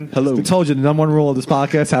Hello. I told you the number one rule of this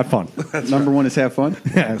podcast: have fun. Number one is have fun.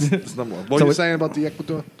 Yes. That's number one. What were you saying about the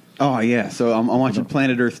Ecuador? Oh yeah, so I'm watching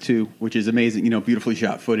Planet Earth 2, which is amazing. Beautifully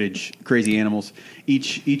shot footage, crazy animals.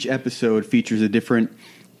 Each episode features a different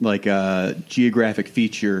geographic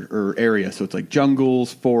feature or area. So it's like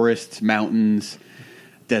jungles, forests, mountains,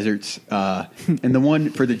 deserts. And the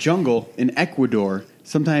one for the jungle in Ecuador,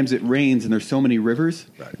 sometimes it rains and there's so many rivers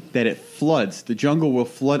that it floods. The jungle will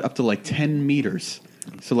flood up to like 10 meters.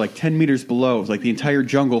 So like 10 meters below, like the entire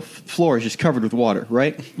jungle floor is just covered with water,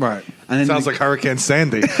 right? Right. And then Sounds like Hurricane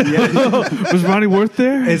Sandy. Was Ronnie Worth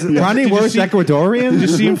there? Is Ronnie Worth Ecuadorian? Did you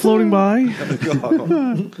see him floating by?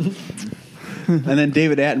 And then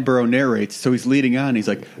David Attenborough narrates, so he's leading on. He's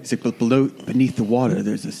like, but beneath the water,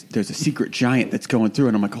 there's a secret giant that's going through,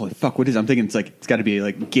 and I'm like, holy fuck, what is it? I'm thinking it's got to be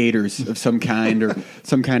like gators of some kind or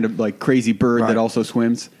some kind of like crazy bird that also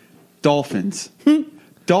swims. Dolphins.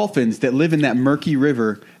 Dolphins that live in that murky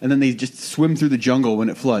river, and then they just swim through the jungle when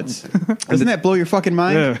it floods. Doesn't that blow your fucking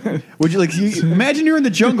mind? Yeah. Would you imagine you're in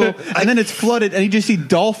the jungle and then it's flooded and you just see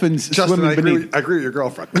dolphins swimming beneath? I agree with your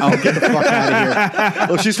girlfriend. Oh, get the fuck out of here!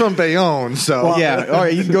 Well, she's from Bayonne, so All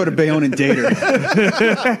right, you can go to Bayonne and date her.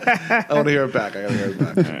 I want to hear it back. I got to hear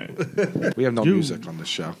it back. We have no music on this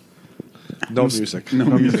show. No music. No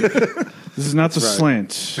music. This is not the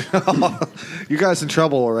slant. You guys in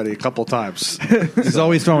trouble already a couple times. He's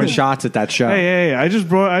always throwing shots at that show. Hey! I just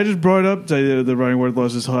brought up the Ronnie Worth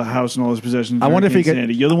lost his house and all his possessions. I wonder if he could.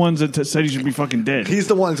 Sandy. You're the ones that said he should be fucking dead. He's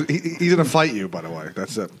the one. He's going to fight you, by the way.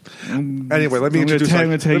 That's it. Anyway, let me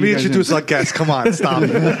introduce our guest. Come on, stop.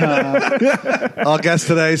 Our guests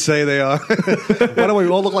today say they are. By the way, we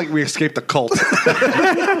all look like we escaped a cult.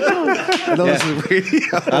 I know this is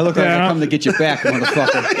radio. I look like I come to get you back,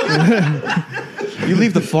 motherfucker. You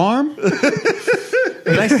leave the farm?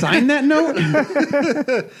 Did I sign that note?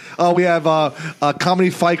 We have a Comedy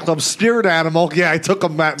Fight Club spirit animal. Yeah, I took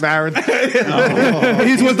him, Matt Marin.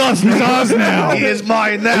 He's with us. He's ours now. He is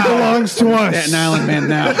mine now. He belongs to us. Staten Island man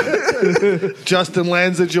now. Justin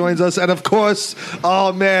Lanza joins us. And, of course,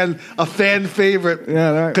 oh, man, a fan favorite.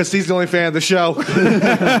 Yeah, because he's the only fan of the show.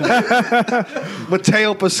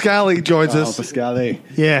 Matteo Pascale joins us. Pascale.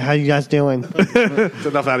 Yeah, how you guys doing? It's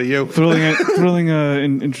enough out of you. Thrilling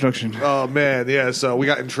introduction. Oh, man, yeah. So we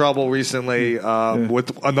got in trouble recently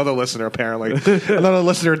with another listener, apparently. Another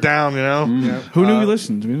listener down, Who knew we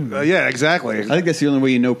listened? Yeah, exactly. I think that's the only way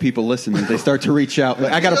you know people listen is they start to reach out.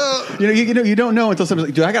 Like, I got you don't know until somebody's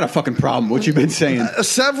like, dude, I got a fucking problem. What you been saying?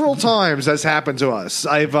 Several times that's happened to us.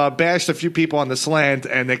 I've bashed a few people on the slant,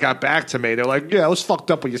 and they got back to me. They're like, yeah, it was fucked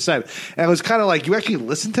up what you said. And it was kind of like, you actually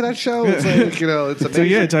listened to that show? It's like, it's amazing. So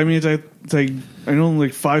yeah, it's like I know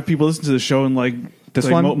like 5 people listen to the show, and like this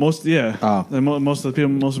like one, most most of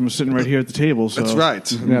them are sitting right here at the table. So. That's right.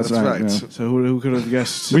 That's right. Yeah. So who could have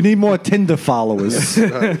guessed? We need more Tinder followers.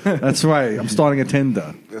 That's right. I'm starting a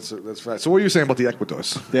Tinder. That's right. So what are you saying about the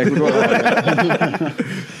Ecuadors? The Ecuador.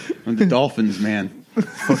 And the dolphins, man.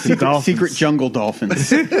 Secret jungle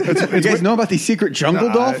dolphins. You guys know about these secret jungle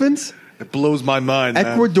dolphins? It blows my mind.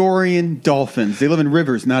 Ecuadorian dolphins. They live in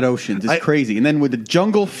rivers, not oceans. It's crazy. And then when the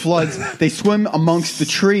jungle floods, they swim amongst the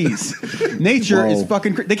trees. Nature is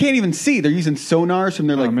fucking crazy. They can't even see. They're using sonars from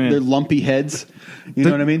their their lumpy heads. You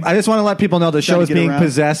know what I mean? I just want to let people know the show is being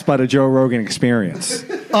possessed by the Joe Rogan Experience.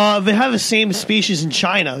 They have the same species in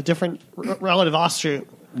China, different relative offshoot.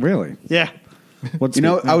 Really? Yeah.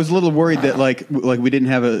 I was a little worried that like we didn't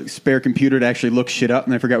have a spare computer to actually look shit up,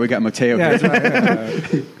 and I forgot we got Matteo. Yeah, that's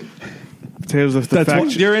right. Mateo's the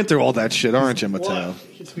fact. You're into all that shit, aren't you, Matteo?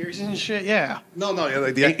 Conspiracies and shit, yeah. No,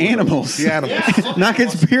 like the animals. The animals. Not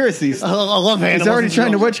conspiracies. I love animals. He's already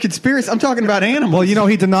trying to wedge conspiracy. I'm talking about animals. Well,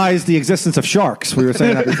 he denies the existence of sharks. We were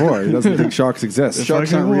saying that before. He doesn't think sharks exist.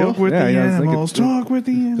 Sharks aren't real? With the animals. Talk with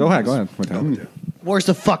the animals. Go ahead. Where's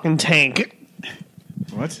the fucking tank?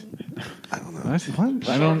 What? I don't know. What?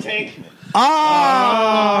 I don't. Tank. Oh, all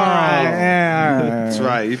right. Yeah, all right. That's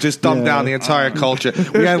right. You just dumbed down the entire culture.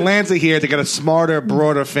 We had Lanza here to get a smarter,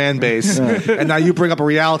 broader fan base, and now you bring up a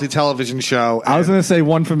reality television show. I was going to say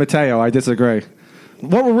one for Matteo. I disagree.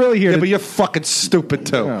 What we're really here but you're fucking stupid,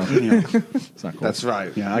 too. It's not cool. That's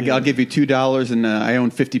right. Yeah, I'll give you $2, and I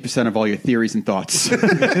own 50% of all your theories and thoughts.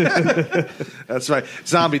 That's right.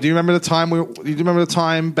 Zombie, do you remember the time? Do you remember the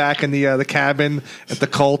time back in the cabin at the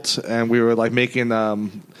cult, and we were like making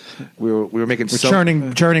we were making churning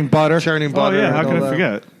butter. Churning butter. Oh yeah, how can I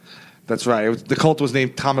forget? That's right. The cult was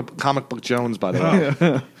named Comic Book Jones, by the way.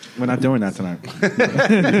 We're not doing that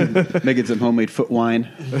tonight. Making some homemade foot wine.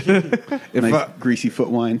 Nice greasy foot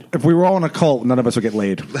wine. If we were all in a cult, none of us would get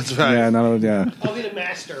laid. That's right. Yeah. I'll be the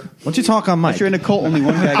master. Why don't you talk on mic? If you're in a cult, only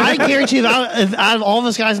one guy. I guarantee you, if out of all of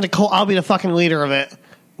us guys in the cult, I'll be the fucking leader of it.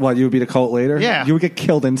 What, you would be the cult leader? Yeah. You would get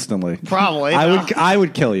killed instantly. Probably. I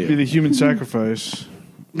would kill Be you. the human sacrifice.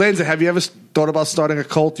 Lindsay, have you ever thought about starting a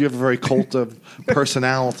cult? You have a very cult of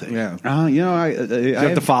personality. Yeah. I You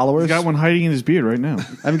have the followers? He's got one hiding in his beard right now. I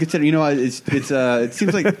haven't considered. It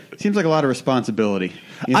seems like a lot of responsibility.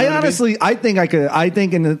 You know I what honestly, I think I could. I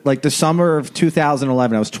think in the summer of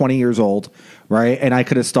 2011, I was 20 years old, right, and I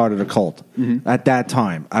could have started a cult at that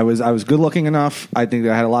time. I was good looking enough. I think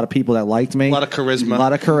I had a lot of people that liked me. A lot of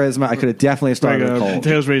charisma. I could have definitely started a cult.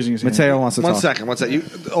 Mateo's raising his hand. Mateo wants to One talk. second. In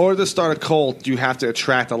order to start a cult, you have to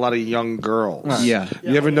attract a lot of young girls. Yeah.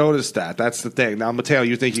 You ever noticed that? That's the thing. Now, Matteo,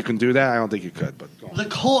 you think you can do that? I don't think you could. But go on. The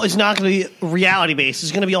cult is not going to be reality based.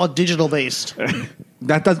 It's going to be all digital based.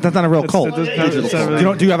 That's not a real cult.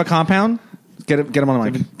 Do you have a compound? Get him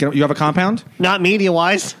on the mic. You have a compound? Not media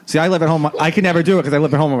wise. See, I live at home. I can never do it because I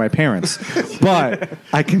live at home with my parents. But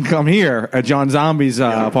I can come here at John Zombie's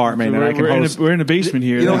apartment, and I can host. We're in the basement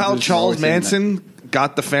here. You know how Just Charles always saying Manson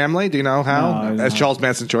got the family? Do you know how? No, As Charles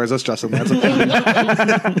Manson joins us, Justin Manson.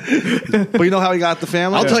 But you know how he got the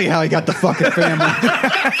family? I'll tell you how he got the fucking family.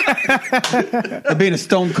 Of being a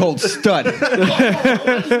stone cold stud.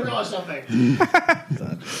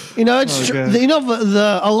 You know, it's you know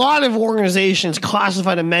a lot of organizations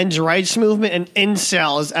classify the men's rights movement and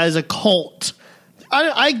incels as a cult.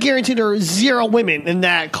 I guarantee there are 0 women in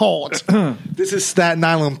that cult. This is Staten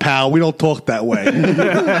Island, pal. We don't talk that way.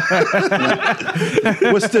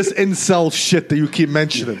 What's this incel shit that you keep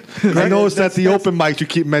mentioning? I noticed at the open mic you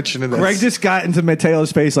keep mentioning this. Greg just got into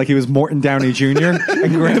Mateo's face like he was Morton Downey Jr.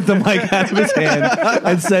 and grabbed the mic out of his hand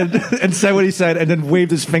and said what he said and then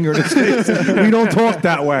waved his finger in his face. We don't talk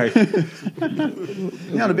that way.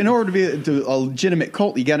 In order to be a legitimate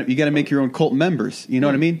cult, you got to make your own cult members. You know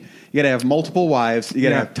what I mean? You got to have multiple wives. You got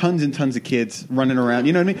to have tons and tons of kids running around.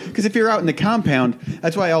 You know what I mean? Because if you're out in the compound,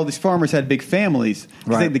 that's why all these farmers had big families.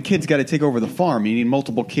 Right. The kids got to take over the farm. You need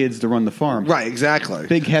multiple kids to run the farm. Right, exactly.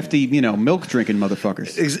 Big, hefty, milk drinking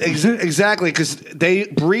motherfuckers. Exactly, because they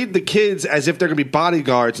breed the kids as if they're going to be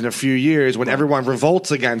bodyguards in a few years when everyone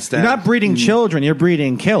revolts against them. You're not breeding children. You're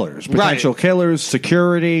breeding killers. Potential killers,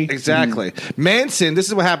 security. Exactly. Manson, this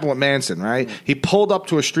is what happened with Manson, right? He pulled up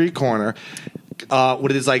to a street corner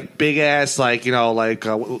with his big ass the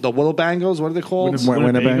Willowbangos. What are they called?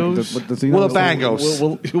 Winnebangos?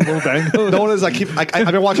 Willowbangos. Willowbangos. No one is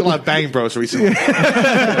I've been watching a lot of Bang Bros recently.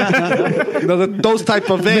 Those type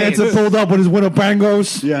of vans. Manson pulled up with his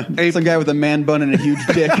Winnebangos. Yeah, some guy with a man bun and a huge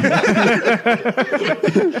dick.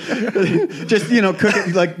 Just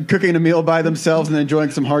cooking a meal by themselves and enjoying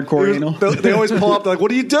some hardcore anal. They always pull up. They're like,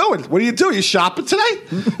 "What are you doing? What are you doing? You shopping today?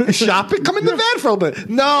 You shopping? Come in the van for a bit."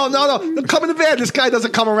 No. Come in the van. This guy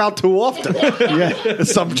doesn't come around too often. Yeah,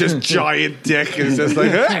 some just giant dick is just like.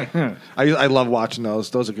 Hey. I love watching those.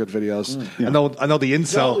 Those are good videos. Yeah. I know the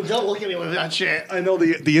incel. Don't look at me with that shit. I know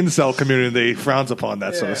the incel community frowns upon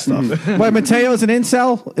that sort of stuff. Wait, Mateo's an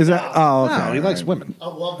incel? Is that? Oh, okay. No, he likes women. I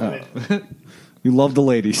love women. You love the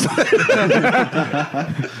ladies. The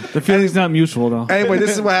feeling's not mutual, though. Anyway, this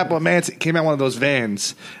is what happened when Manson came out one of those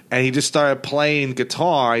vans, and he just started playing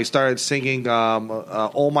guitar. He started singing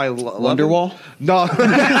 "All My Wonderwall." No.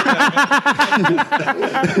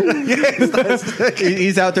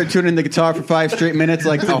 He's out there tuning the guitar for 5 straight minutes.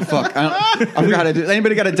 Like, oh fuck, I forgot how to do.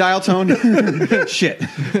 Anybody got a dial tone? Shit.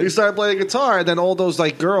 He started playing guitar, and then all those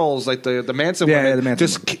girls, the Manson women,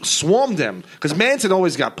 just swarmed him because Manson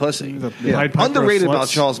always got pussy. Underrated about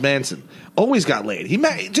Charles Manson. Always got laid. He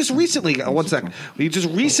just recently. One second. He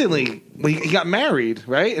got married,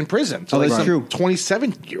 right, in prison. So that's true.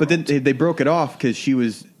 27 years. But then they broke it off because she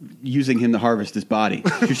was using him to harvest his body.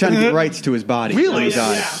 She was trying to get rights to his body. Really? He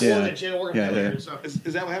died. Yeah. Is that what happened?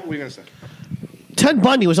 What were you going to say? Ted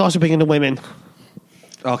Bundy was also big into women.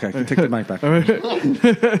 Okay, take the mic back.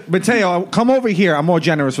 Matteo, come over here. I'm more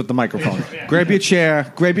generous with the microphone. Grab your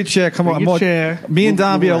chair. Come on. Me and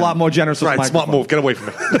Don be a lot more generous with the microphone. Smart move. Get away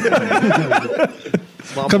from me.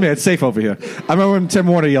 Come here. It's safe over here. I remember when Tim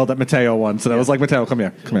Warner yelled at Matteo once, and I was like, Matteo, come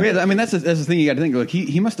here. Yeah, I mean, that's the thing you got to think. Like,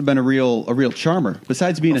 he must have been a real charmer.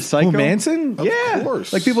 Besides being a psycho, Manson? Of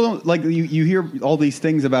course. Like people don't you hear all these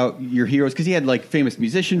things about your heroes because he had famous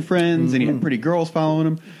musician friends and he had pretty girls following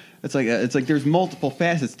him. It's like there's multiple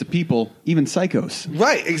facets to people, even psychos.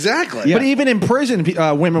 Right, exactly. Yeah. But even in prison,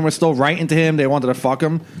 women were still writing to him. They wanted to fuck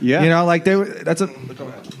him. Yeah. You know, like they were. That's a.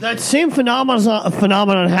 That same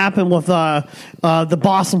phenomenon happened with the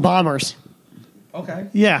Boston Bombers. Okay.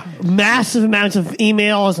 Yeah, massive amounts of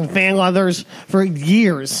emails and fan letters for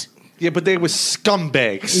years. Yeah, but they were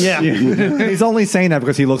scumbags. Yeah. He's only saying that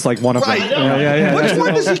because he looks like one of Right. them. Yeah. Which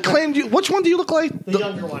one does he claim? Which one do you look like? The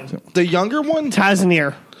younger one. The younger one?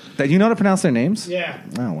 Tasmir. Do you know how to pronounce their names? Yeah.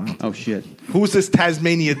 Oh wow. Oh shit. Who's this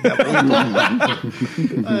Tasmanian devil?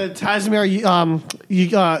 Tasmir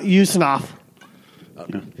Usinoff.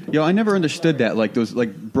 Yo, I never understood that. Like those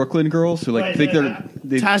Brooklyn girls who think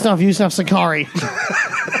they. Tasmir Usinoff Sakari.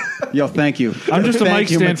 Yo, thank you. I'm just a mic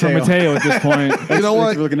stand for Matteo at this point. You know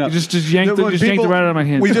what? Looking up. Just yanked it right out of my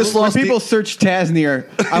hand. We just When lost people search Tasnir,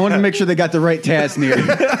 I want to make sure they got the right Tasnir.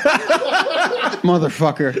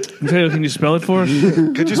 Motherfucker. Matteo, can you spell it for us?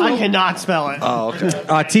 Could you I cannot spell it. Oh, okay.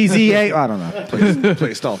 TZA. I don't know.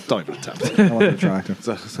 Please don't even attempt it. I want to try to.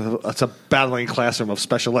 It's a battling classroom of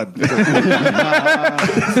special ed.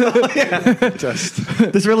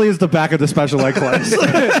 This really is the back of the special ed class.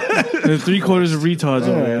 There's 3/4 of retards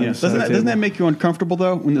over there. Yeah. Doesn't that make you uncomfortable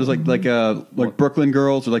though? When there's like Brooklyn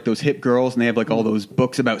girls or like those hip girls, and they have like all those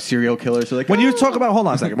books about serial killers. So like, When you talk about, hold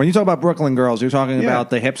on a second. When you talk about Brooklyn girls, you're talking about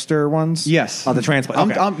the hipster ones. Yes. Oh, the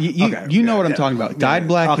transplant. You know what I'm talking about. Dyed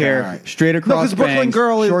black hair, right. straight across 'cause Brooklyn bangs,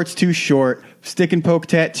 girl is- shorts too short, stick and poke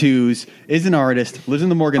tattoos, is an artist, lives in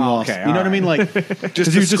the Morgan Loft. okay, You know what I mean? Like,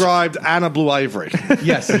 Just described Anna Blue Ivory.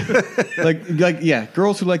 yes.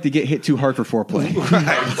 Girls who like to get hit too hard for foreplay.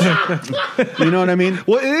 You know what I mean?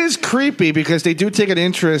 Well, it is creepy because they do take an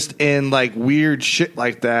interest in like weird shit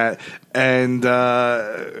like that, and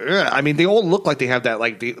I mean, they all look like they have that.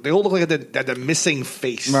 Like they all look like the missing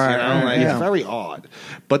face. Right, You know? right, It's very odd.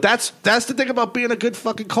 But that's the thing about being a good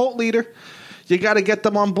fucking cult leader. You got to get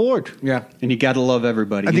them on board. Yeah. And you got to love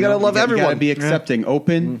everybody. And you gotta love everyone. You got to be accepting,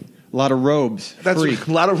 open, a lot of robes, That's free.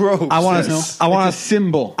 a lot of robes. I want You know? to. I want It's a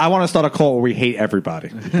symbol. I want to start a cult where we hate everybody.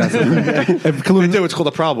 That's it. We do. It's called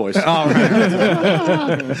the Proud Boys. All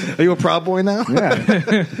right. Are you a Proud Boy now?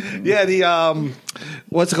 Yeah. Yeah. The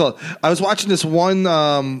what's it called? I was watching this one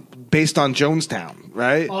based on Jonestown.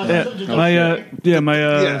 Right. My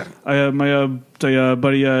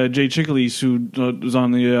buddy Jay Chicklese, who was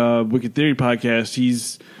on the Wicked Theory podcast.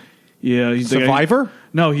 He's Survivor.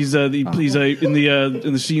 No, he's in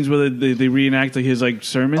the scenes where they reenact like his like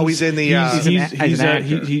sermons. Oh, he's in the. He's an actor.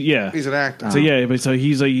 He's an actor. So yeah, but so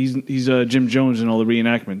he's Jim Jones in all the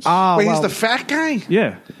reenactments. Wait, he's the fat guy.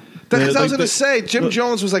 Yeah. Because I was going to say, Jim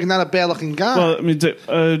Jones was like not a bad looking guy. Well, I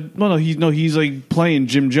mean, he's like playing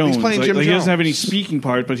Jim Jones. He's playing like, Jim He doesn't Jones. have any speaking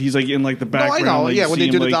part, but he's like in like the background. I know. Like, Yeah, when they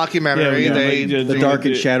see do him, the documentary, The dark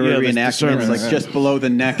and shadowy reenactments, like just below the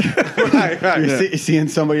neck. You're seeing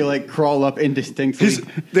somebody like crawl up indistinctly.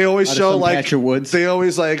 They always out of show some like patch of woods. they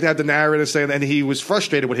always like have the narrator saying, and he was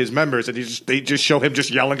frustrated with his members, and they just show him just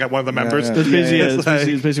yelling at one of the members. yeah. That's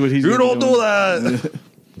basically what he's. You don't doing. do that.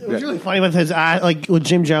 It was really funny with his like with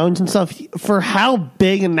Jim Jones and stuff. For how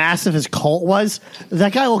big and massive his cult was,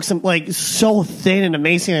 that guy looks like so thin and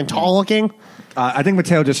amazing and tall looking. I think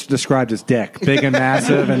Matteo just described his dick, big and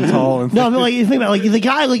massive and tall. And No, I mean like you think about like the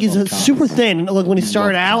guy like is super thin. Like when he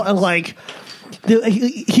started out and like.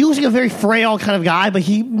 He was like a very frail kind of guy, but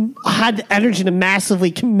he had the energy to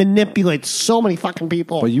massively manipulate so many fucking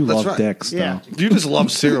people. But you love right. dicks, though. Yeah. You just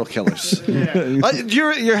love serial killers.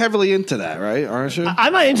 You're heavily into that, right? Aren't you?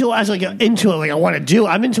 I'm not into it as like I want to do.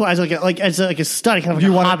 I'm into it as like a study, kind of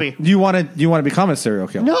like a hobby. Do you want to become a serial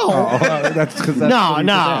killer? No. That's because No,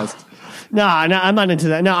 I'm not into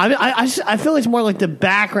that. No, I feel it's more like the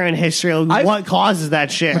background history of what causes that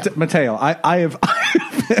shit. Matteo, I have.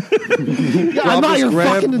 I'm not your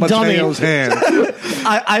fucking dummy. Mateo's hand.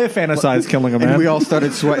 I have fantasized killing a man. And we all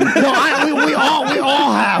started sweating. No, we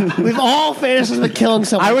all have. We've all fantasized about killing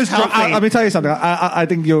someone. Let me tell you something. I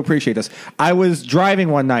think you'll appreciate this. I was driving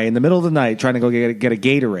one night in the middle of the night trying to go get a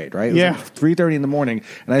Gatorade. Right? It was Yeah. like 3:30 in the morning,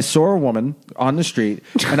 and I saw a woman on the street,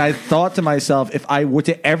 and I thought to myself, if I were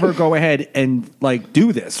to ever go ahead and like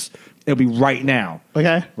do this, it'll be right now.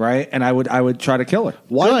 Okay. Right? And I would try to kill her.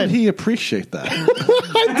 Why Good. would he appreciate that?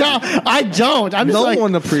 I don't. I'm just No like,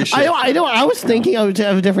 one appreciates I know. I was thinking I would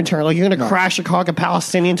have a different turn. Like you're going to crash a car like a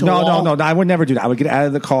Palestinian to a wall. No. I would never do that. I would get out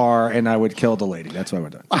of the car and I would kill the lady. That's what I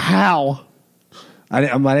would do. How? I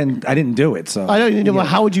didn't do it. So I don't even know.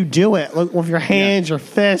 How would you do it? Like with your hands, your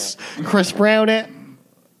fists, Chris Brown it.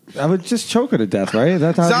 I would just choke her to death, right?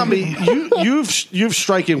 That's how Zombie, you've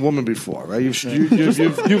striking women before, right?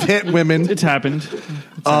 You've hit women. It's happened.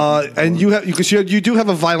 And you do have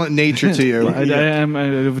a violent nature to you. I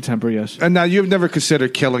have a temper, yes. And now you've never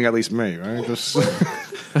considered killing at least me, right? Just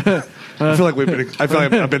I feel like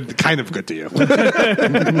I've been kind of good to you.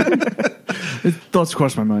 Thoughts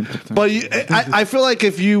cross my mind. But I feel like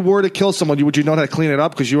if you were to kill someone, would you know how to clean it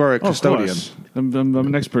up because you are a custodian? I'm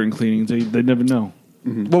an expert in cleaning. They never know.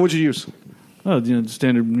 Mm-hmm. What would you use? Oh, the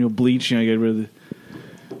standard bleach. Get rid of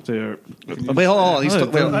the. Wait, hold on.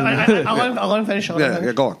 I'll let him finish.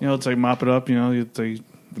 Yeah, go on. It's like mop it up. You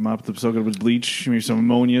mop the soak it with bleach, maybe some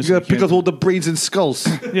ammonia. You gotta pick up all the brains and skulls.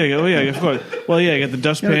 Yeah, of course. Well, you get the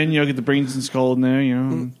dustpan. Get the brains and skull in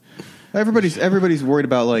there. Everybody's worried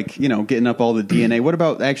about getting up all the DNA. What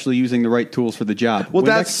about actually using the right tools for the job? Well,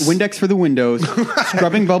 Windex for the windows,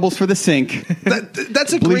 scrubbing bubbles for the sink.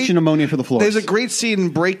 That's a bleach and ammonia for the floors. There's a great scene in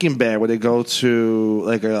Breaking Bad where they go to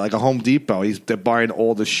like a Home Depot. They're buying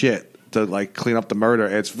all the shit to clean up the murder.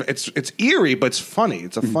 It's eerie, but it's funny.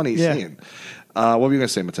 It's a funny scene. What were you gonna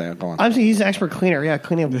say, Matteo? Go on. I'm saying he's an expert cleaner. Yeah,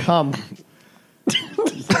 cleaning up cum.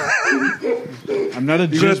 I'm not a.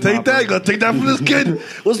 You gonna take that? You gonna take that from this kid?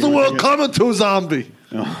 What's the world coming to, zombie?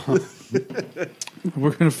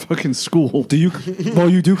 We're in a fucking school. Well,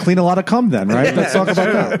 you do clean a lot of cum then, right? Let's talk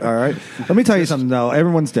about that. All right. Let me tell you something though.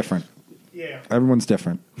 Everyone's different. Yeah. Everyone's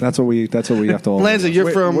different. That's what we have to all. Lanza,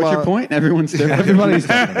 you're from. What's your point? Everyone's different. Everybody's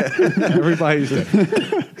different. Everybody's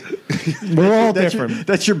different. We're all different.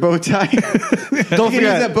 That's your bow tie. Don't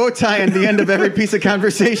forget that bow tie at the end of every piece of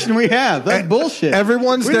conversation we have. That's bullshit.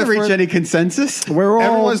 Everyone's we didn't different. reach any consensus.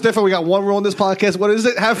 Everyone's different. We got one rule on this podcast. What is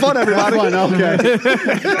it? Have fun, everybody. Have fun. Okay.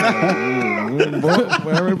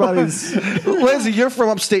 Everybody's. Lanza, you're from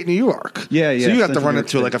upstate New York. Yeah. So you have to run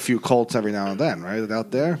into a few cults every now and then, right? Out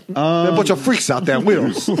there, there are a bunch of freaks out there on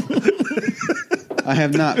wheels. I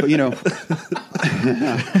have not, but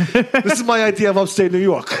this is my idea of upstate New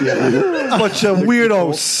York. Bunch of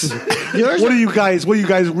weirdos. What do you guys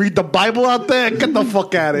read the Bible out there? Get the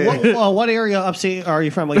fuck out of here. What area upstate are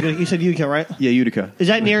you from? Like you said Utica, right? Yeah, Utica. Is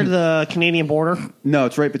that near the Canadian border? No,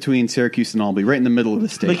 it's right between Syracuse and Albany, right in the middle of the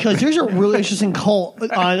state. Because there's a really interesting cult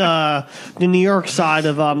on the New York side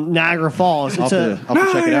of Niagara Falls. I'll have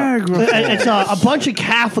to check it out. It's a bunch of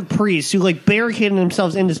Catholic priests who barricaded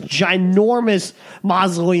themselves in this ginormous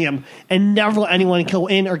mausoleum and never let anyone go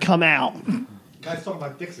in or come out. Guys talking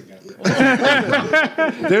about dicks again.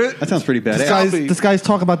 That sounds pretty bad. This guy's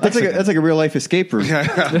talking about dicks. That's like a real life escape room.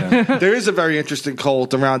 There is a very interesting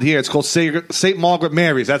cult around here. It's called St. Margaret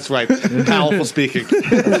Mary's. That's right. Powerful speaking.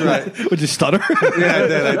 That's right. Would you stutter? Yeah, I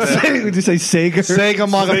did. Would you say Sega? Sega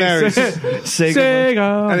Margaret Mary's.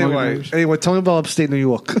 Sega. Anyway, tell me about upstate New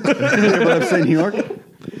York. About upstate New York?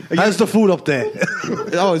 How's the food up there?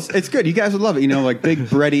 It's good. You guys would love it. Big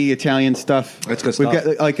bready Italian stuff. That's good stuff.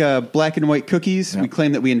 We've got black and white cookies. Yeah. We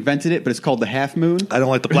claim that we invented it, but it's called the half moon. I don't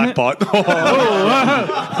like the black part. All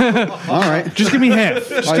right, just give me half.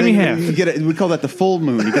 Give me half. You get it. We call that the full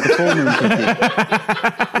moon. You get the full moon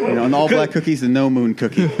cookie. And all black cookies, the no moon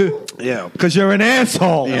cookie. Yeah, because you're an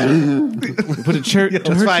asshole. Yeah. Put a chair.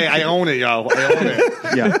 That's right. I own it, yo. I own it.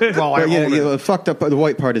 Yeah. Well, I own it. Fucked up. The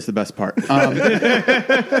white part is the best part.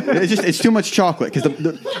 It's too much chocolate because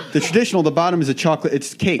the traditional, the bottom is a chocolate.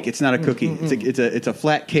 It's cake. It's not a cookie. It's a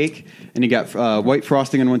flat cake, and you got white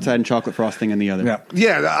frosting on one side and chocolate frosting on the other.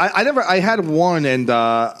 I had one and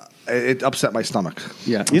it upset my stomach.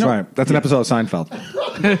 Yeah, that's right. That's an episode of Seinfeld.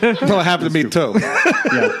 No, it happened to me too.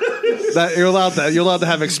 Yeah. That you're allowed to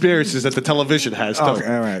have experiences that the television has too.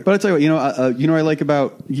 Okay, all right. But I'll tell you what, I like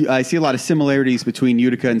about I see a lot of similarities between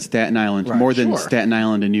Utica and Staten Island, more than Staten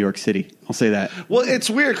Island and New York City. I'll say that. Well, it's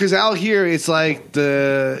weird because out here it's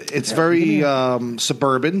it's very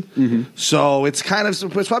suburban, so it's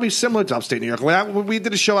probably similar to upstate New York. When we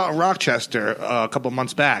did a show out in Rochester a couple of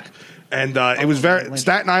months back. And it was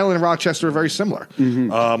Staten Island and Rochester are very similar.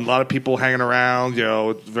 Mm-hmm. A lot of people hanging around,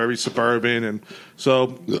 very suburban. And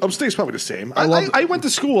so upstate's probably the same. I went to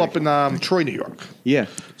school up in Troy, New York. Yeah.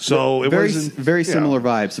 So it was very similar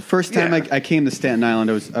vibes. The first time I came to Staten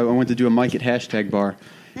Island, I went to do a mic at Hashtag Bar.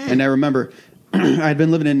 And I remember I'd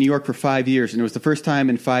been living in New York for 5 years, and it was the first time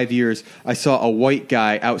in 5 years I saw a white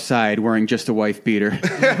guy outside wearing just a wife beater.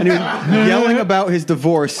 And he was yelling about his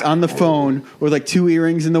divorce on the phone with like 2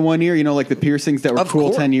 earrings in the one ear, like the piercings that were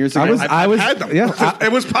cool 10 years ago. I had them. Yeah.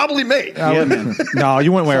 It was probably me. Man. No,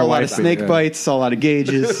 you wouldn't wear a white. A lot of snake bites, saw a lot of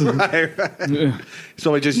gauges. Right.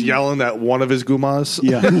 So I just yelling at one of his gumas.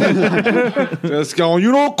 Yeah. Just going,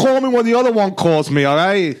 you don't call me when the other one calls me, all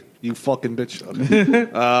right? You fucking bitch.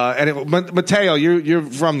 Matteo, you're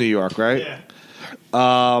from New York, right? Yeah.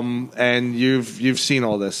 And you've seen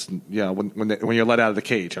all this, when you're let out of the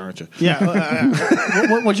cage, aren't you? Yeah.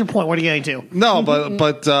 What's your point? What are you getting to? No,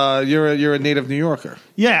 but you're a native New Yorker.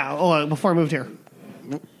 Yeah. Before I moved here.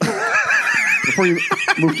 Before you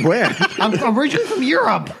moved where? I'm originally from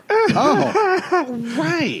Europe. Oh,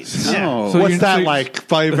 right. Yeah. Oh, So what's that like?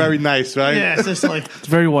 Probably very nice, right? Yeah, Sicily. It's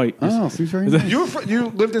very white. oh, seems very nice. You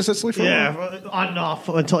lived in Sicily for a while? Yeah, on and off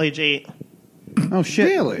until age 8. Oh shit!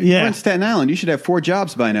 Really? Yeah. We're in Staten Island. You should have 4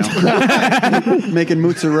 jobs by now. Making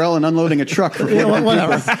mozzarella and unloading a truck for Yeah,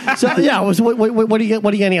 whatever. So yeah, what are you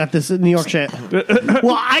getting at this New York shit?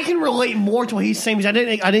 Well, I can relate more to what he's saying because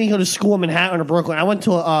I didn't go to school in Manhattan or Brooklyn. I went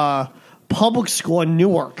to a public school in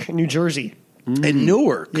Newark, New Jersey. In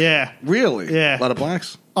Newark? Yeah. Really? Yeah. A lot of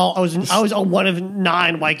blacks? Oh, I was one of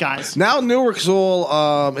 9 white guys. Now Newark's all.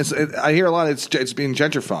 I hear a lot. It's being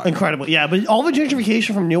gentrified. Incredible, yeah. But all the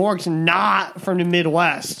gentrification from Newark's not from the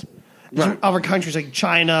Midwest. It's Right. from other countries like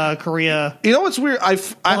China, Korea. You know what's weird? I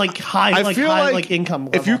feel like income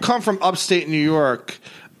If you level. come from upstate New York,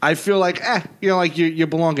 I feel like you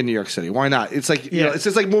belong in New York City. Why not? It's like it's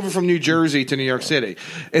just like moving from New Jersey to New York City.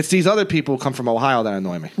 It's these other people who come from Ohio that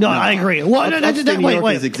annoy me. No, I agree. Well, Upstate New York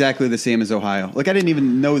wait. is exactly the same as Ohio. Like I didn't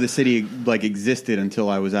even know the city like existed until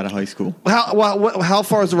I was out of high school. How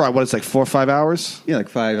far is the ride? What, it's like 4 or 5 hours? Yeah, like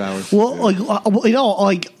 5 hours. Well,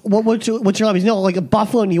 what's your hobbies? No, like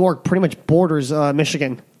Buffalo, New York, pretty much borders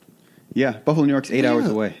Michigan. Yeah, Buffalo, New York's 8 hours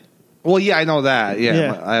away. Well, yeah, I know that. Yeah,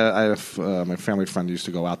 Yeah. I have my family friend used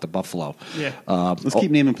to go out to Buffalo. Yeah. Let's keep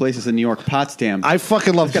naming places in New York. Potsdam. I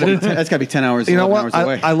fucking love. That's got to be 10 hours. You know 11 what? Hours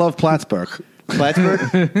away. I love Plattsburgh. Plattsburgh.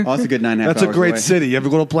 Oh, that's a good 9.5 hours. That's a great away. city. You ever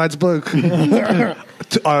go to Plattsburgh?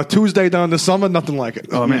 Tuesday down the summer, nothing like it.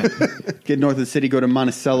 Oh man, get north of the city, go to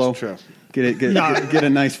Monticello. That's true. Get a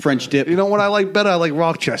nice French dip. You know what I like better? I like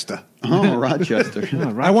Rochester. Oh, Rochester.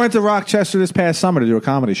 I went to Rochester this past summer to do a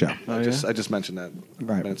comedy show. I just mentioned that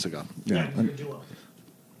Right. minutes ago. Yeah.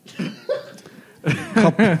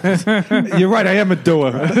 You're right. I am a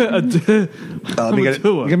doer. Let me get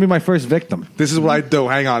You're gonna be my first victim. This is what I do.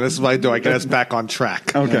 Hang on. This is what I do. I get us back on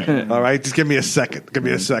track. Okay. All right. Just give me a second. Give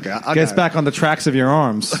me a second. I Gets back on the tracks of your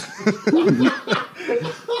arms.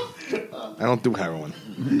 I don't do heroin.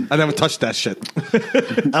 I never touched that shit.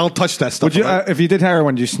 I don't touch that stuff. Would you, if you did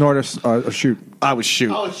heroin, do you snort or shoot? I would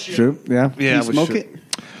shoot. Oh, shit. Shoot? Yeah. Yeah, I you would smoke shoot. it?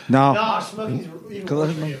 No. No, smoking's even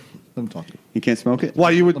worse for you. Let him talk. You can't smoke it? Why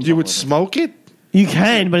you would smoke it? You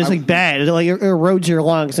can, but it's like bad. It erodes your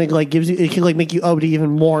lungs. It can make you OD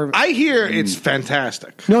even more. I hear it's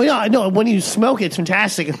fantastic. No. When you smoke it, it's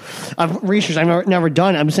fantastic. I've researched. I've never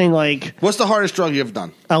done it. I'm saying like What's the hardest drug you've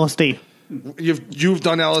done? LSD. You've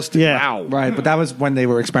done LSD. Yeah. Wow. Right, but that was when they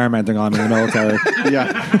were experimenting on me in the military.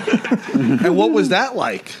 Yeah. And what was that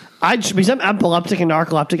like? Because I'm epileptic and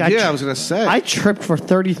narcoleptic. I was gonna say. I tripped for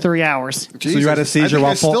 33 hours. Jesus. you had a seizure I think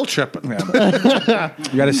while I'm still tripping.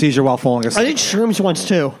 You got a seizure while falling I asleep. did shrooms once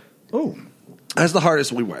too. Oh. That's the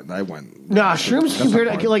hardest we went. I went. Nah, shrooms compared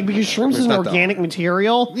to, because shrooms is an not that organic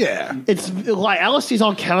material. Yeah. It's like LSD is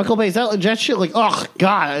all chemical based. That shit, oh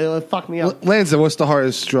god, it fucked me up. Lanza, what's the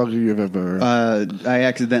hardest drug you've ever? I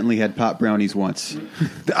accidentally had pop brownies once.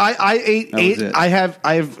 I ate That was 8. it.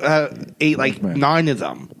 I've ate like 9 of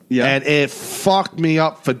them. Yeah. And it fucked me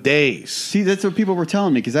up for days. See, that's what people were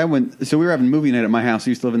telling me because I went. So we were having movie night at my house.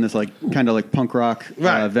 We used to live in this kind of punk rock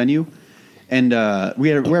Right. venue, and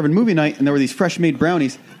we're having movie night, and there were these fresh made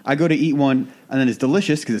brownies. I go to eat one, and then it's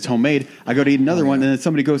delicious because it's homemade. I go to eat another one, and then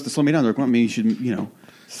somebody goes to slow me down. They're like, "Well, you should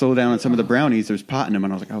slow down on some of the brownies. There's pot in them."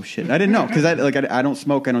 And I was like, "Oh shit!" I didn't know because I don't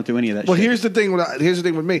smoke. I don't do any of that. Well, shit. here's the thing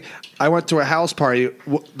with me. I went to a house party.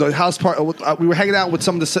 The house party. We were hanging out with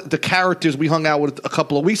some of the characters we hung out with a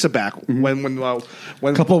couple of weeks back. When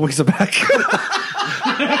A couple of weeks back.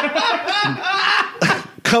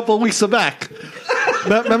 couple of weeks back.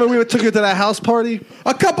 Remember we took you to that house party?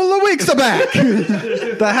 a couple of weeks back.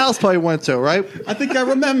 The house party we went to, right? I think I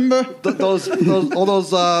remember. All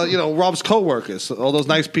those Rob's coworkers, all those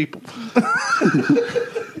nice people.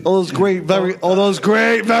 All those great, very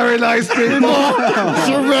nice people.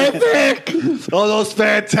 Terrific. All those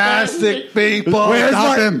fantastic people.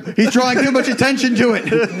 Stop him. He's drawing too much attention to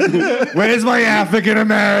it. Where's my African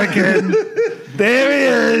American? There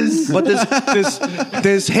he is. But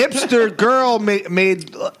this hipster girl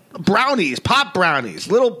made brownies, pop brownies,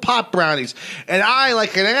 little pop brownies. And I,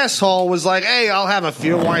 like an asshole, was like, hey, I'll have a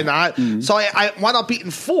few. Why not? So I wound up eating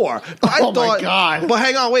 4. But I Oh, my thought, God. But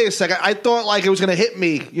hang on, wait a second. I thought like it was going to hit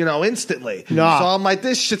me, instantly. Nah. So I'm like,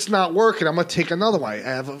 this shit's not working. I'm going to take another one. I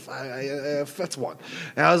have a fifth one.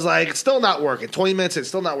 And I was like, it's still not working. 20 minutes, it's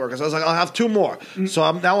still not working. So I was like, I'll have 2 more. So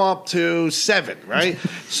I'm now up to 7, right?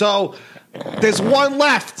 So there's one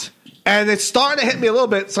left. And it's starting to hit me a little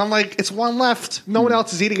bit. So I'm like, it's one left. No one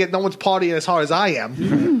else is eating it. No one's partying as hard as I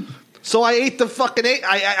am. So I ate the fucking eight.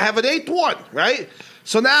 I have an 8th one, right?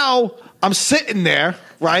 So now I'm sitting there,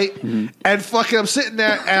 right? And fucking I'm sitting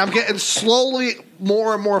there and I'm getting slowly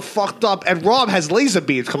more and more fucked up. And Rob has laser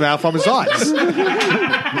beams coming out from his eyes.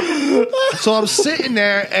 So I'm sitting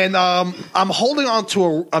there and I'm holding on to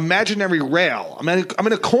an imaginary rail. I'm in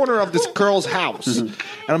a corner of this girl's house. And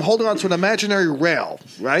I'm holding on to an imaginary rail,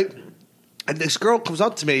 right? And this girl comes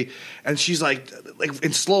up to me, and she's like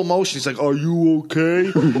in slow motion. She's like, "Are you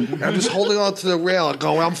okay?" And I'm just holding on to the rail. I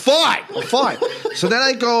go, "I'm fine. I'm fine." So then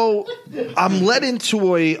I go, I'm led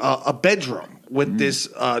into a bedroom with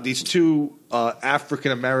these two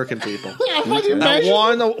African American people. Now,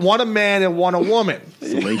 one a man and one a woman,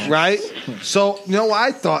 right? So you know what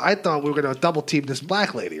I thought? I thought we were going to double team this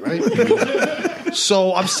black lady, right?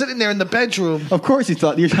 So I'm sitting there in the bedroom. Of course you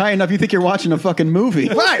thought. You're high enough. You think you're watching a fucking movie.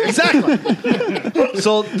 Right, exactly.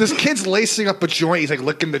 So this kid's lacing up a joint. He's like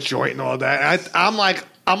licking the joint and all that. I'm like,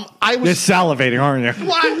 I was... You're salivating, aren't you?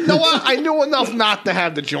 Well, you know what? I knew enough not to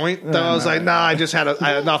have the joint. That I was like, nah, I just had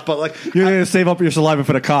enough. But like... You're going to save up your saliva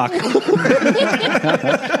for the cock.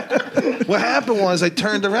 What happened was I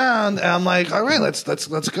turned around and I'm like, all right, let's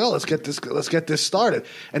go. Let's get this started.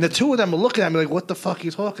 And the two of them are looking at me like, what the fuck are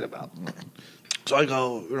you talking about? So I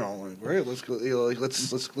go, like, right, let's go.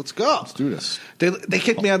 Let's go. Let's do this. They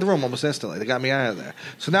kicked me out of the room almost instantly. They got me out of there.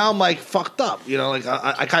 So now I'm like fucked up. Like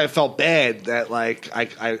I kind of felt bad that like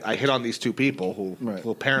I hit on these two people who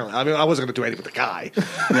apparently. I mean, I wasn't going to do anything with the guy.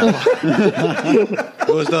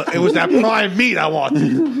 It was that prime meat I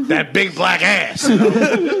wanted. That big black ass.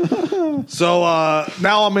 So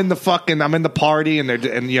now I'm in the party and like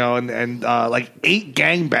 8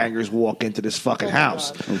 gangbangers walk into this fucking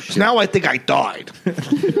house. So now I think I died.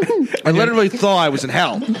 I literally thought I was in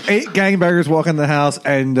hell. 8 gangbangers walk in the house,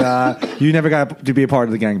 and you never got to be a part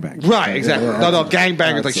of the gangbang. Right, exactly. No,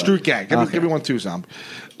 gangbangers like street gang. Give me one too, Zombie.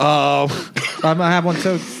 I have one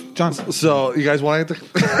too, Johnson. So you guys want anything?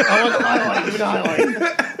 I want the highlight. Give me the highlight.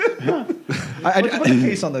 I put the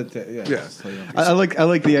case on the I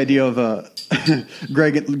like the idea of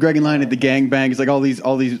Greg and Line at the gangbangs, like all these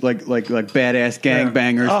like badass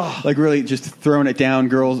gangbangers, like really just throwing it down,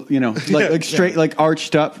 girls, like straight, like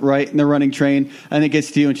arched up, right, and they're running train, and it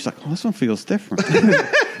gets to you, and she's like, oh, this one feels different.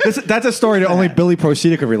 That's a story that only Billy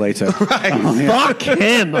Procida could relate to. Right. Fuck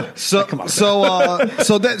him. So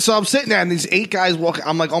I'm sitting there, and these 8 guys walk.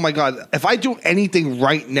 I'm like, oh my god, if I do anything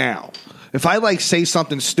right now. If I like say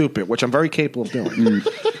something stupid, which I'm very capable of doing,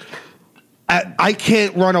 I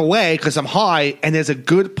can't run away because I'm high, and there's a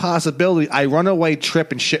good possibility I run away,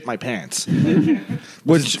 trip, and shit my pants,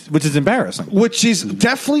 which is embarrassing. Which is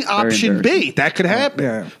definitely option B. That could happen.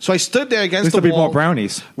 Yeah. So I stood there against the wall. There'll be more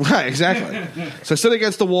brownies. Right, exactly. So I stood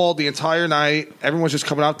against the wall the entire night. Everyone's just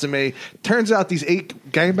coming up to me. Turns out these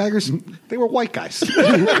 8 gangbangers, they were white guys. They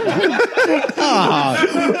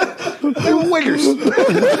were wiggers.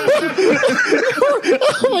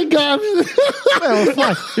 Oh my god! Well,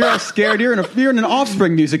 fine. You're all scared. You're in an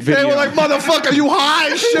Offspring music video. They were like, "Motherfucker, you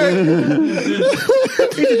high as shit."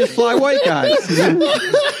 These are just fly white guys. They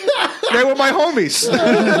were my homies.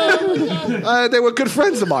 They were good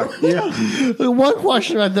friends of mine. Yeah. One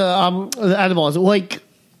question about the animals, like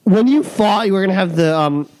when you thought you were going to have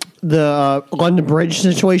the London Bridge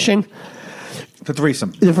situation. The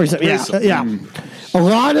threesome. Yeah. A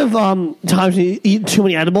lot of times when you eat too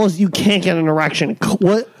many edibles, you can't get an erection.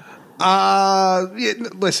 What?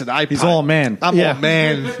 Listen, he's all man. I'm all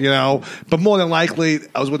man, But more than likely,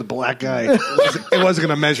 I was with a black guy. It wasn't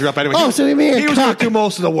going to measure up anyway. Oh, so you mean he was going to do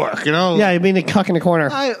most of the work, Yeah, you mean the cuck in the corner?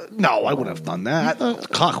 No, I wouldn't have done that.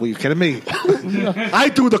 Cuck? Were you kidding me? I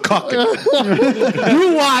do the cucking.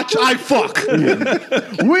 You watch, I fuck.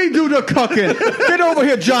 We do the cucking. Get over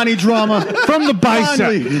here, Johnny Drama. From the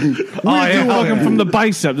bicep. From the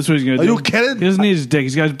bicep. That's what he's going to do. Are you kidding? He doesn't need his dick.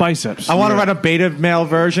 He's got his biceps. I want to write a beta male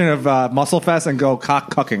version of Muscle Fest and go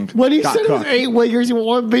cock cucking. When he said it was 8 wiggers,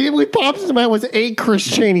 what immediately pops into my mind was 8 Chris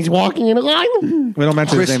Cheney's walking in a line. We don't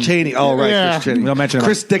mention Chris his name. Cheney. Oh, right. Yeah. Chris Cheney. We don't mention him.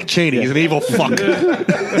 Chris Dick Cheney. He's an evil fuck.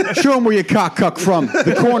 Show him where you cock cuck from.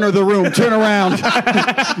 The corner of the room. Turn around.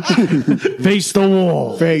 Face the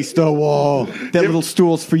wall. Face the wall. That little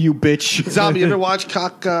stool's for you, bitch. Zombie, you ever watch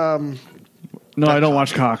cock... No, I don't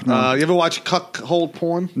watch cock. No. You ever watch cuckold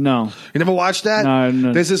porn? No. You never watched that?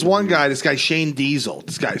 No. There's this one guy, Shane Diesel.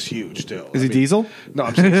 This guy's huge, too. Is he Diesel? No,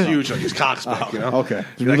 I'm saying he's huge. Like his cock's big, Okay.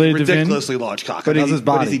 Like a ridiculously large cock. But his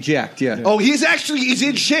body? Is he jacked? Yeah. Oh, he's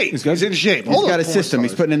in shape. He's in shape. He's got a system.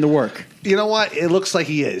 He's putting in the work. You know what? It looks like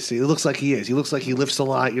he is. He looks like he lifts a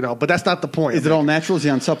lot, But that's not the point. Is it all natural? Is he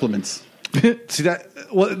on supplements? See that?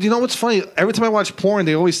 Well, you know what's funny? Every time I watch porn,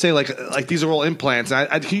 they always say like these are all implants.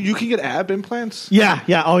 You can get ab implants.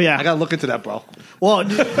 Yeah. Oh yeah. I gotta look into that, bro. Well,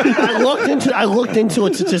 I looked into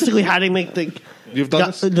it statistically how to make the. You've done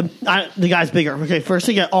this? The guy's bigger. Okay, first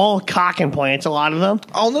they get all cock implants, a lot of them.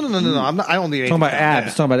 Oh no! I'm not. I don't need. Talking about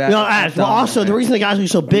abs. Talking about abs. No, abs. Well, also the reason the guys are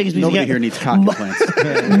so big is because Nobody here needs cock implants.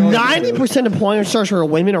 90% of porn stars for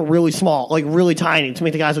women are really small, like really tiny, to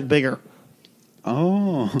make the guys look bigger.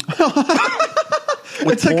 Oh.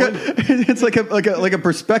 It's like a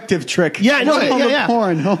perspective trick. Yeah, no, yeah.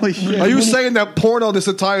 Porn. Holy shit. Are you saying that porno this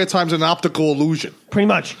entire time is an optical illusion? Pretty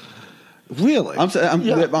much. Really?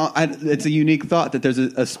 It's a unique thought that there's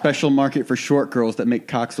a special market for short girls that make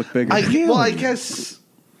cocks look bigger. I guess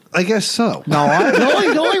so. No,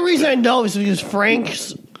 the only reason I know is because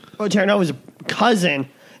Frank's Taranova's cousin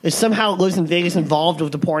is somehow lives in Vegas, involved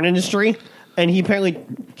with the porn industry. And he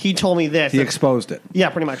told me this. He exposed it. Yeah,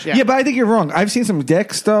 pretty much. Yeah. Yeah, but I think you're wrong. I've seen some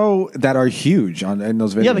dicks though that are huge in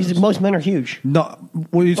those videos. Yeah, because most men are huge. No,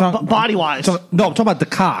 what are you talking? Body wise. No, I'm talking about the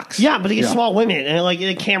cocks. Yeah, but they get small women and like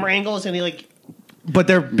the camera angles and they like. But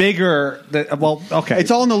they're bigger. Okay.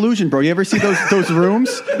 It's all an illusion, bro. You ever see those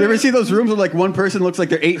rooms? You ever see those rooms where like one person looks like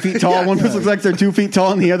they're 8 feet tall, one person looks like they're 2 feet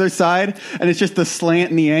tall on the other side, and it's just the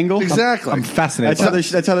slant and the angle? Exactly. I'm fascinated.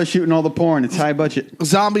 That's how they're shooting all the porn. It's high budget.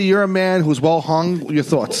 Zombie, you're a man who's well hung. Your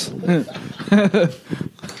thoughts?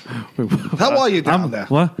 How are you down there?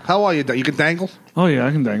 What? How are you down? You can dangle? Oh yeah,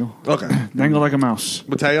 I can dangle. Okay. Dangle like a mouse.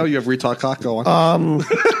 Matteo, you have retard cock going?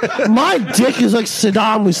 My dick is like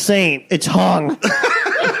Saddam Hussein. It's hung.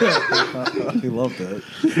 He loved it.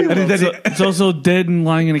 It's also dead and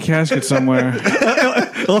lying in a casket somewhere.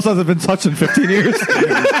 It also hasn't been touched in 15 years.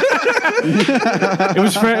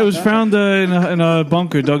 It was found in a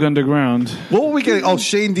bunker dug underground. What were we getting? Oh,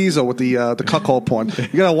 Shane Diesel with the cuckold porn.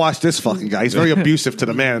 You gotta watch this fucking guy. He's very abusive to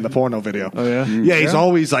the man in the porno video. Oh yeah? Yeah, he's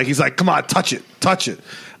always like, come on, touch it. I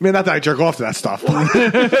mean, not that I jerk off to that stuff.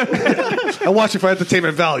 I watch it for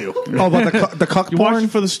entertainment value. Oh, about the cuck You porn? watch it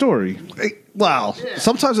for the story. Well,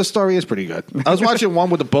 sometimes the story is pretty good. I was watching one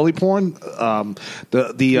with the bully porn.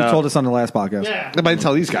 You told us on the last podcast. Yeah. I didn't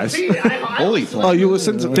tell these guys. Bully porn. Oh, you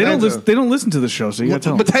listen to They don't listen to the show, so you gotta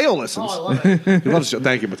tell them. Mateo listens. Oh, I love it. He loves the show.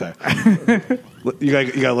 Thank you, Mateo. You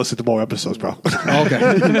gotta listen to more episodes, bro.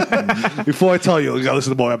 Okay. Before I tell you gotta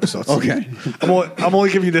listen to more episodes. Okay. I'm only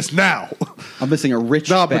giving you this now. I'm missing a rich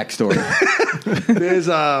backstory.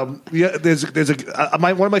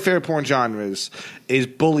 One of my favorite porn genres is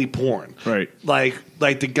bully porn. Right. Like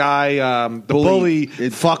the guy, the bully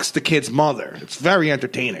fucks the kid's mother. It's very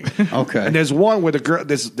entertaining. Okay. And there's one where the girl,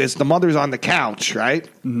 there's the mother's on the couch, right?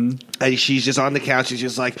 Mm-hmm. And she's just on the couch. She's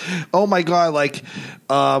just like, oh my God, like,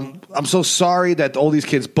 I'm so sorry that all these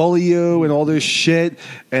kids bully you and all this shit.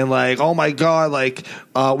 And like, oh my God, like,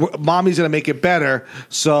 mommy's going to make it better.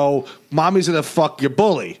 So mommy's going to fuck your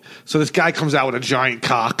bully. So this guy comes out with a giant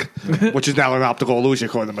cock, which is now an optical illusion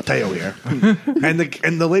according to Matteo here. and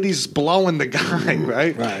the lady's blowing the guy,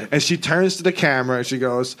 right? And she turns to the camera and she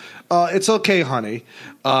goes, it's okay, honey.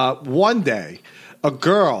 One day, a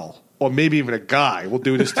girl or maybe even a guy will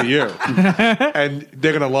do this to you, and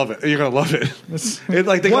they're gonna love it. You're gonna love it.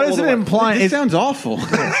 What is it implying? It sounds awful.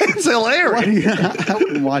 It's hilarious. I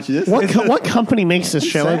wouldn't watch this. What company makes this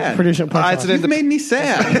show? sad. You've made me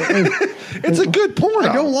sad. It's a good porno.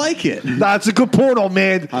 I don't like it. Nah, it's a good porno,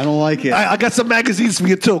 man. I don't like it. I got some magazines for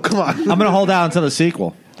you too. Come on. I'm going to hold out until the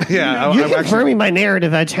sequel. Yeah, You're confirming my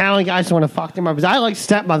narrative that Italian guys want to fuck their mothers. I like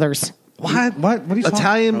stepmothers. What are you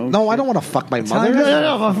Italian? talking? No, I don't want to fuck my mother.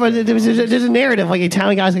 No. But there's a narrative like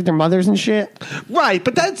Italian guys like their mothers and shit. Right,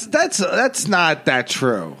 but that's not that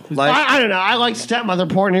true. Like I don't know. I like stepmother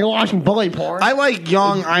porn. And you're watching bully porn. I like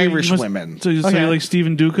young Irish women. So you like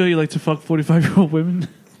Stephen Duca? You like to fuck 45-year-old women?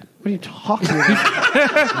 What are you talking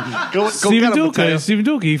about? Stephen Duca. Stephen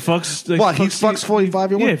Duca. He fucks. He fucks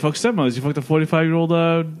 45-year-old. Yeah, he fucks stepmothers. He fucked a 45-year-old.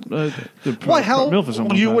 Why hell? MILF or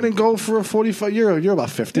something You like wouldn't go for a 45. You're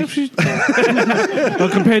about 50. Well,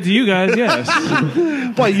 compared to you guys, yes.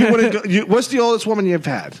 Why you wouldn't? Go, what's the oldest woman you've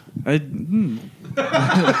had?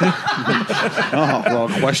 Well,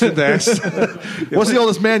 question asked. What's the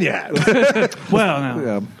oldest man you had? Well, no.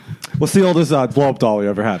 Yeah. What's the oldest blow-up doll you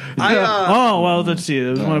ever had? Let's see. It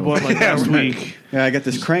was one I bought last week. Yeah, I got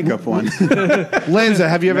this crank up one. Lanza,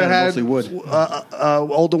 have you ever had mostly wood.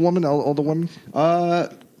 older women? Older women?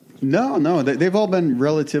 No. They've all been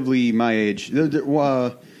relatively my age.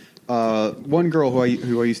 One girl who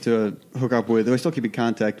I used to hook up with, who I still keep in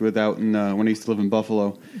contact with out in when I used to live in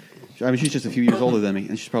Buffalo. I mean, she's just a few years older than me,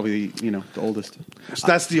 and she's probably the oldest. So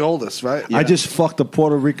that's the oldest, right? Yeah. I just fucked a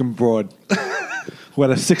Puerto Rican broad who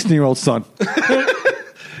had a 16-year-old son.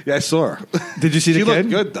 Yeah, I saw her. Did you see the She kid? looked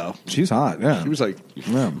good though. She's hot. Yeah. She was like,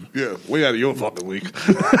 Yeah. yeah, way out of your fucking league.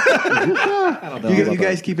 You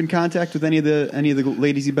guys keep in contact with any of the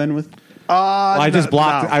ladies you've been with? I just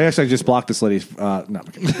blocked. No. I actually just blocked this lady's. No. No.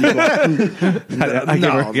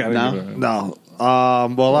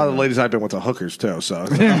 Well, a lot of the ladies I've been with are hookers too, so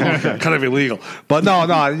kind of illegal. But no.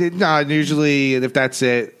 Usually, if that's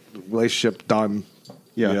it, relationship done.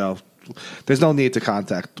 Yeah. You know, there's no need to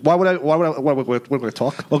contact. Why would I? We're going to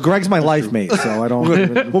talk? Well, Greg's my life mate, so I don't.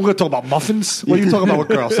 We're going to talk about muffins. What are you talking about with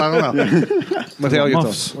girls? I don't know. Matteo, you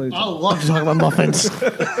talk. I love to talk about muffins.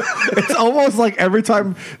 It's almost like every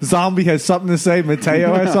time Zombie has something to say,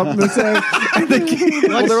 Matteo has something to say. And they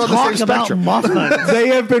Let's talk about muffins. They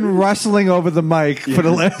have been wrestling over the mic for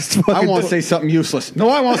the last. I want to say something useless. No,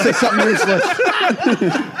 I want to say something useless.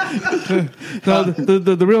 No,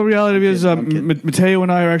 the real reality is Matteo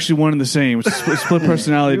and I are actually one and the same. It's split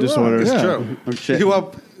personality disorder. It's true. Oh, shit.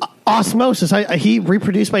 Osmosis. He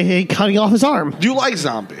reproduced by cutting off his arm. Do you like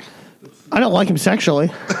Zombie? I don't like him sexually.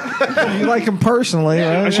 You like him personally,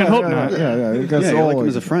 right? I should hope not. Yeah. Yeah, you like him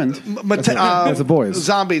as a friend. As a boys.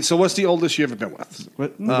 Zombie. So, what's the oldest you ever been with?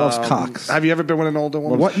 What? Loves cocks. Have you ever been with an older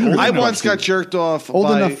woman? What? I once got jerked off. Old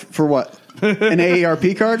by, enough for what? An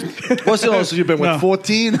AARP card? What's the oldest you've been with? No.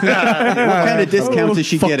 14? What kind of discounts is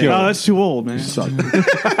she getting? Oh, that's too old, man.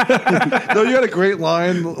 No, you had a great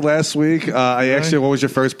line last week. I asked you, what was your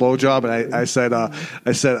first blowjob? And I said,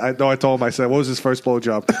 I told him, I said, what was his first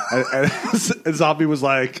blowjob? And Zombie was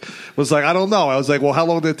like, I don't know. I was like, well, how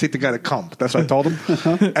long did it take the guy to come? That's what I told him.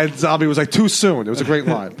 And Zombie was like, too soon. It was a great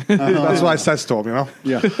line. That's what I said to him, you know?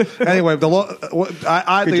 Yeah. Anyway, the oldest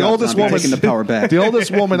Zombie, woman, taking the power back. the oldest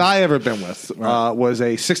woman I ever been with was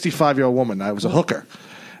a 65-year-old woman. I was a hooker.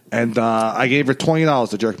 And I gave her $20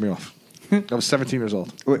 to jerk me off. I was 17 years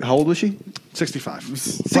old. Wait, how old was she? 65.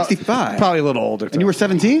 65? Probably a little older. And you were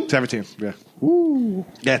 17? 17, yeah. Ooh.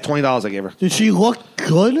 Yeah, $20 I gave her. Did she look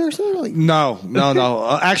good or something?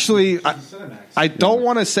 No. Actually, I don't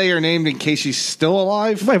want to say her name in case she's still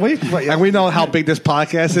alive. Wait. And we know how big this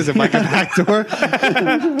podcast is. It might get back to her.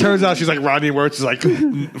 Turns out she's like Rodney Wirtz is like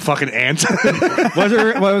fucking aunt. What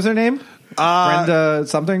was her name? Brenda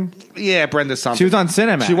something? Yeah, Brenda something. She was on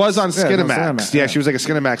Cinemax. She was on Yeah, Skinemax. Yeah, she was like a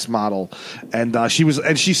Skinemax model, and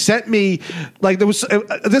she sent me like there was.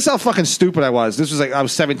 This is how fucking stupid I was. This was like I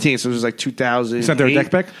was 17, so it was like 2000. You sent her a dick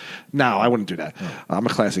pic? No, I wouldn't do that. I'm a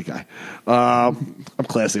classy guy. I'm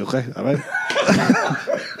classy, okay? All right.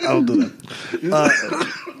 I don't do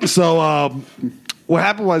that. So what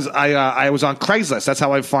happened was I was on Craigslist. That's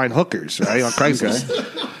how I find hookers, right? On Craigslist.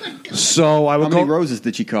 Okay. So I would How many roses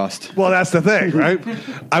did she cost? Well, that's the thing, right?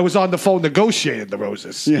 I was on the phone negotiating the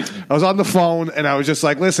roses. Yeah. I was on the phone, and I was just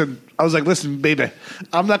like, listen, baby,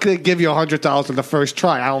 I'm not going to give you $100 on the first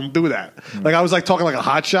try. I don't do that. Like, I was like talking like a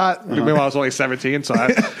hot shot. Meanwhile, I was only 17, so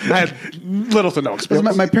I had little to no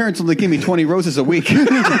experience. My parents only give me 20 roses a week.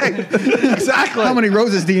 Exactly. How many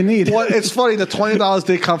roses do you need? Well, it's funny. The $20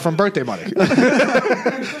 did come from birthday money.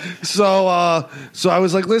 So I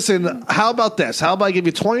was like, listen, how about this? How about I give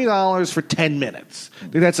you $20 for 10 minutes? I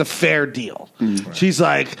think that's a fair deal. Right. She's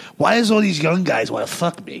like, why does all these young guys want to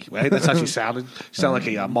fuck me? Right? That's how she sounded. She sounded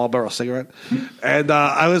like a Marlboro cigarette. And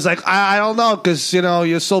I was like, I don't know, because,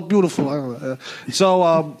 you're so beautiful. I don't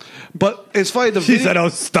know. But it's funny. She said, oh,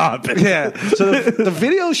 stop it. Yeah. So the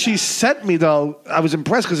video she sent me, though, I was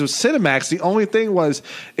impressed because it was Cinemax. The only thing was,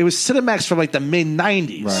 it was Cinemax from like the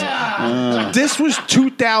mid-90s. Right. This was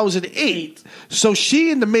 2008. So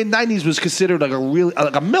she in the mid-90s was considered like a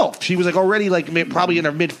MILF. She was like already like probably in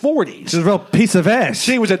her mid-40s. She's a real piece of ass.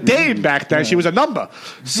 She was a dame back then. She was a number.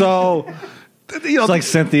 So... It's like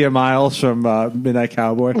Cynthia Miles from Midnight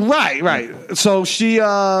Cowboy. Right. So she,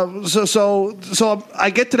 so I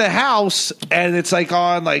get to the house and it's like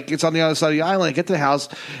it's on the other side of the island. I get to the house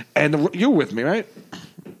and you're with me, right?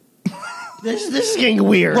 This is getting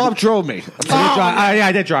weird. Rob drove me.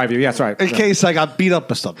 I did drive you. Yes, right. In case I got beat up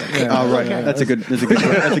or something. Yeah. Oh, right. Okay. That's a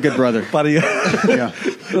good brother. Buddy. Yeah.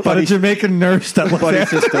 But a Jamaican nurse that was buddy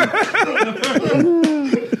system.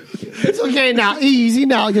 It's okay now. Easy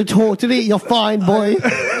now. You're totally. You're fine, boy.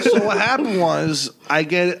 So what happened was I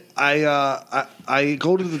go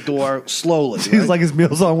to the door slowly. Seems right? Like his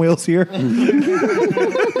Meals on Wheels here.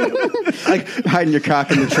 Hiding your cock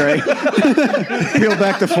in the tray. Peel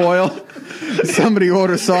back the foil. Somebody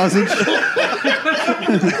order sausage.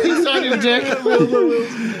 He's on your dick.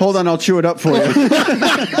 Hold on, I'll chew it up for you.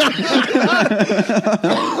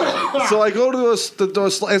 So I go to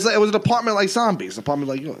it was an apartment like zombies, an apartment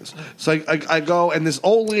like yours. So I go, and this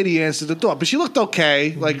old lady answers the door, but she looked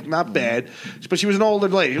okay, like not bad, but she was an older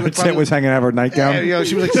lady. Her tit was hanging out of her nightgown. Yeah,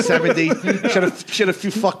 she was like 70. She had a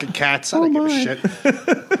few fucking cats. I don't give a shit.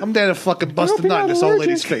 I'm there to fucking bust a nut in this old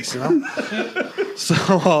lady's face,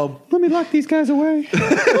 So let me lock these guys away.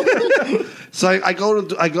 So I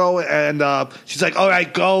go and she's like, all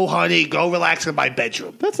right, go, honey, go relax in my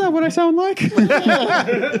bedroom. That's not what I sound like.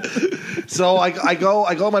 So I go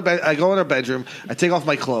in my bed. I go in her bedroom. I take off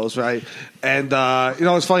my clothes, right? And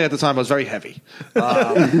it's funny, at the time I was very heavy.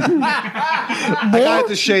 I got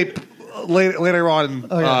into shape later on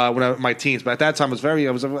when I was in my teens, but at that time I was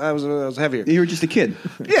heavier. You were just a kid.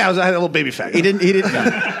 Yeah, I had a little baby fat. You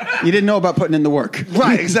didn't know about putting in the work.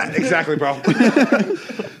 Right, exactly, bro.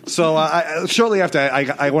 So shortly after,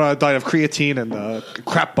 I went on a diet of creatine and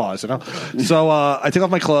crap bars, So I take off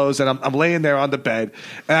my clothes and I'm laying there on the bed,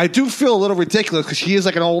 and I do feel a little ridiculous because she is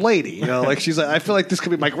like an old lady, like she's like, I feel like this could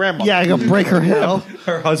be my grandmother. Yeah, I go break her hip.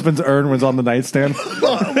 Her husband's urn was on the nightstand.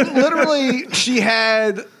 Literally, she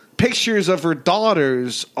had pictures of her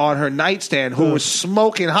daughters on her nightstand who were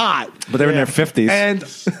smoking hot. But they were in their 50s. And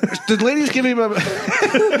the lady's giving me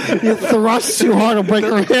You thrust too hard to break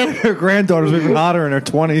her hip. Her granddaughter's even hotter in her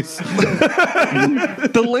 20s.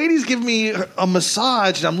 The lady's giving me a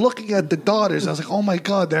massage, and I'm looking at the daughters. I was like, oh my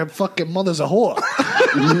God, their fucking mother's a whore.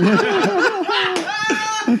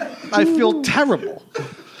 I feel terrible.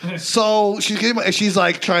 So she's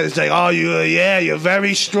like trying to say, "Oh, you're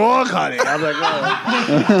very strong, honey." I'm like,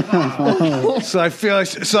 "Oh." So I feel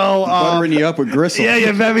like buttering you up with gristle. Yeah,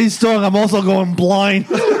 you're very strong. I'm also going blind.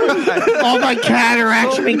 All my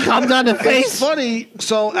cataract comes down the face. It's funny.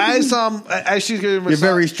 So as she's giving me, you're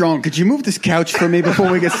very strong. Could you move this couch for me before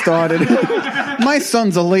we get started? My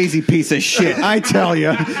son's a lazy piece of shit. I tell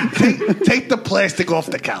you. Take the plastic off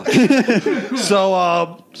the couch.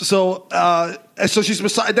 So she's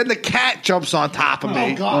beside. Then the cat jumps on top of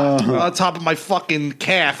me, on top of my fucking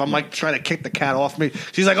calf. I'm like trying to kick the cat off me.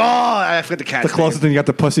 She's like, "Oh, I forget the cat's name." The closest thing you got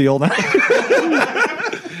to pussy all night.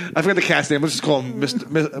 I forget the cat's name. Let's just call him Mr.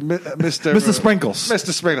 Sprinkles.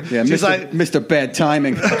 Mr. Sprinkles. Yeah, she's like, Mr. Bad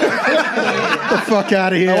Timing. Get the fuck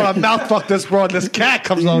out of here! I want to mouth fuck this bro, and this cat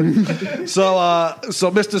comes on. So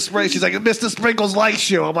Mr. Sprinkles, she's like, Mr. Sprinkles likes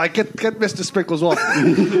you. I'm like, get Mr. Sprinkles off.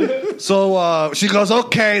 So she goes,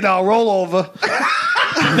 okay, now roll over.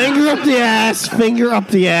 Finger up the ass. Finger up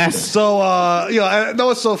the ass. So I know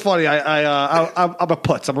it's so funny. I'm a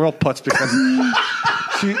putz. I'm a real putz because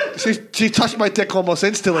she touched my dick almost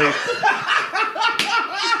instantly.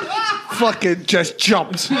 Fucking just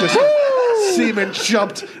jumped. Just semen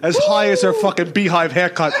jumped as high as her fucking beehive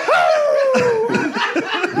haircut.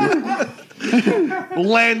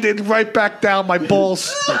 Landed right back down my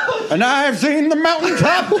balls. And I've seen the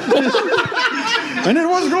mountaintop. And it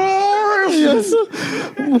was glorious. Yes.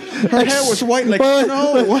 Her hair was white like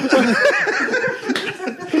snow.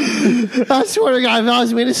 I swear to God, if I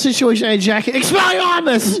was in a situation, I jacket.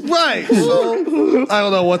 Expelliarmus! Right. So, I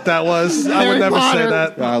don't know what that was. I would never say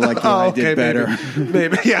that. I like that. I did better.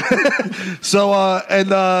 Maybe, yeah. So I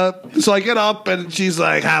get up, and she's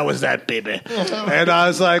like, how was that, baby? And I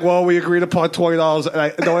was like, well, we agreed upon $20. And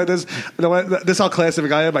I know this is how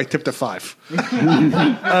classic I am. I tipped her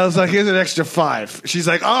 $5. I was like, here's an extra $5. She's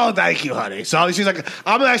like, oh, thank you, honey. So she's like,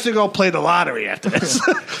 I'm actually going to play the lottery after this.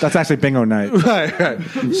 That's actually bingo night. Right.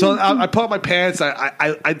 So I put on my pants.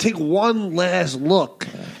 I take one last look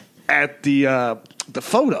at the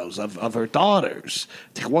photos of her daughters.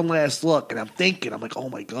 Take one last look, and I'm like, oh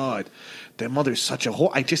my God, their mother's such a whore.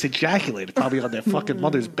 I just ejaculated probably on their fucking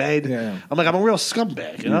mother's bed. Yeah. I'm like, I'm a real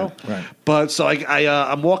scumbag, you know? Yeah, right. But so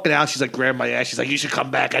I'm walking out. She's like, grabbing my ass. She's like, you should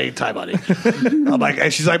come back anytime, honey. I'm like,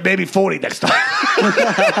 and she's like, maybe 40 next time.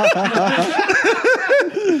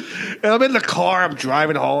 And I'm in the car. I'm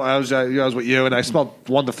driving home. I was with you, and I smelled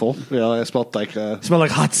wonderful. I smelled like smelled like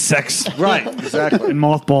hot sex. Right, exactly. And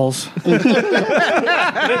mothballs.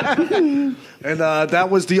 And that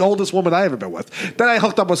was the oldest woman I ever been with. Then I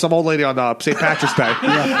hooked up with some old lady on St. Patrick's Day.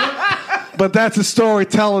 Yeah. But that's a story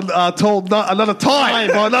told another time.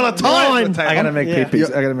 Another time. I gotta make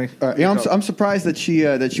peepees. I gotta make. I'm surprised that she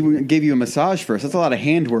gave you a massage first. That's a lot of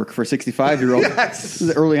handwork for a 65-year-old. Yes. This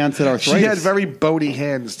is early onset arthritis. She had very bony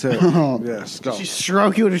hands too. Yes. Go. She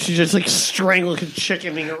stroked you, or she just like strangled a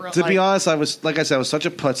chicken. To be honest, I was such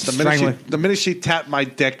a putz. The minute she tapped my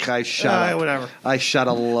dick, I shot. Whatever. I shot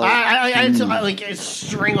a load. I like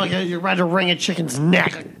string like you're about to wring a chicken's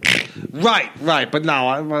neck. Right. But no,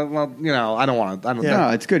 I don't want to. No,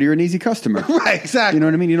 it's good. You're an easy customer. Right, exactly. You know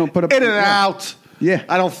what I mean? You don't put up in and out. Yeah.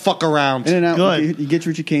 I don't fuck around. In and out. Good. You get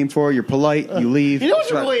what you came for. You're polite. You leave. You know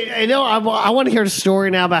what's really? I want to hear the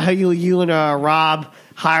story now about how you and Rob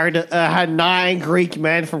had 9 Greek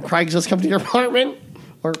men from Craigslist come to your apartment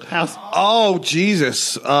or house. Oh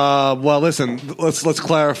Jesus! Well, listen. Let's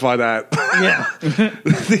clarify that. Yeah,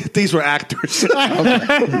 These were actors.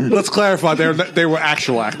 Let's clarify. They were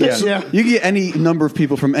actual actors. Yeah. You can get any number of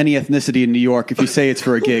people from any ethnicity in New York if you say it's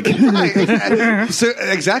for a gig. Right. So,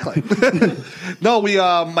 exactly. No,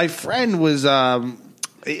 my friend was.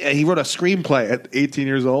 He wrote a screenplay at 18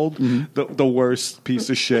 years old. Mm-hmm. The worst piece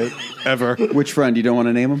of shit ever. Which friend? You don't want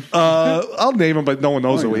to name him? I'll name him, but no one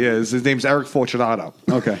knows who he is. His name's Eric Fortunato.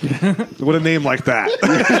 Okay. With a name like that.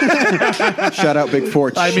 Shout out Big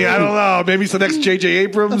Fortune. I mean, I don't know. Maybe it's the next J.J.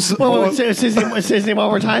 Abrams. What's his name one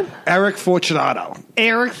more time? Eric Fortunato.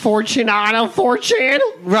 Eric Fortunato. Fortune.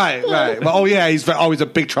 Right. Well, yeah, he's always a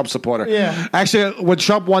big Trump supporter. Yeah. Actually, when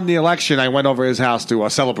Trump won the election, I went over his house to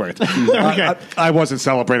celebrate. Okay. I wasn't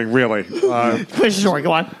celebrating, really. Finish the story.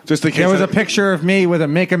 Go on. Just in case There was a picture of me with a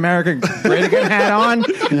Make America Great Again hat on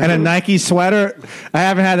and a Nike sweater. I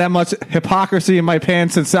haven't had that much hypocrisy in my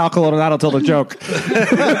pants since Sal Coronado told a joke.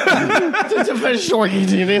 Just to finish the story.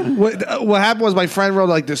 Continue. What happened was my friend wrote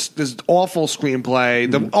like this awful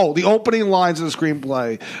screenplay. The opening lines of the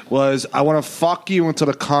screenplay was, "I want to fuck you until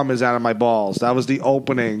the cum is out of my balls." That was the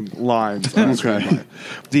opening lines. Of the screenplay.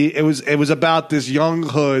 It was about this young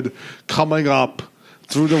hood coming up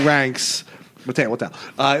through the ranks. Matteo, what the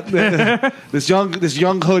hell? This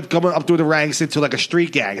young hood coming up through the ranks into like a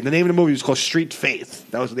street gang, and the name of the movie was called Street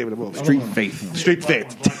Faith. That was the name of the movie. Street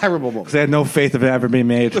Faith. Terrible movie. They had no faith of it ever being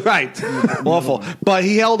made. Right. Awful. But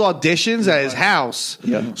he held auditions at his house.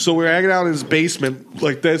 Yeah. So we were hanging out in his basement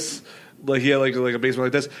like this. Like he had like a basement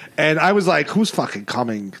like this. And I was like, who's fucking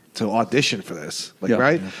coming to audition for this? Like,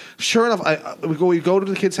 right? Yeah. Sure enough, we go to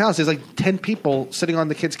the kid's house. There's like 10 people sitting on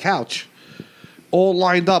the kid's couch, all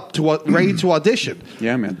lined up ready to audition.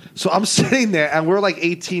 Yeah, man. So I'm sitting there, and we're like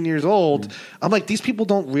 18 years old. I'm like, these people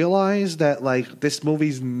don't realize that like this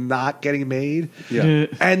movie's not getting made. Yeah.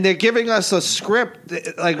 And they're giving us a script.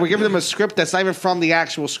 Like we're giving them a script that's not even from the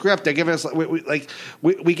actual script. They're giving us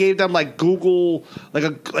we gave them like Google, like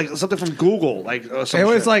something from Google, like it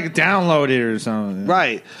was like downloaded or something.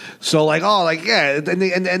 Right. So and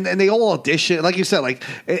they all audition. Like you said, like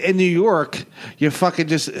in New York, you're fucking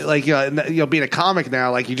just like being a comic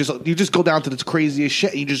now. Like you just go down to the craziest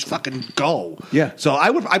shit. And you just fucking go. Yeah. So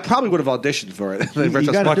I probably would have auditioned for it.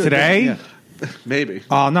 What, today? Yeah. Maybe.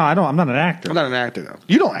 Oh no, I don't. I'm not an actor. I'm not an actor though.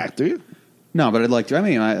 You don't act, do you? No, but I'd like to. I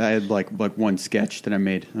mean, I had like one sketch that I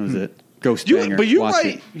made. That was it. Ghost Banger. But you Watch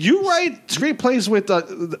write it. screenplays with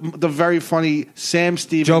the very funny Sam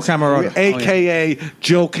Stevens, Joe Camarota, a.k.a.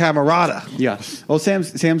 Joe Camarota. Yeah. Well,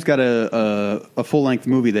 Sam's got a full length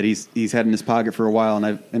movie that he's had in his pocket for a while,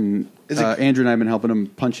 and Andrew and I have been helping him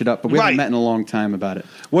punch it up, but we haven't met in a long time about it.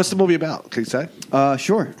 What's the movie about? Can you say?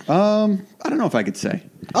 Sure. I don't know if I could say.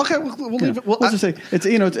 Okay, we'll leave it. Well, let's just say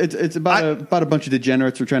it's about a bunch of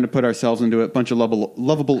degenerates. We're trying to put ourselves into a bunch of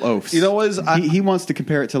lovable oafs. You know what? He wants to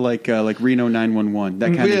compare it to like Reno 911,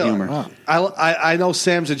 that kind of humor. Oh. I know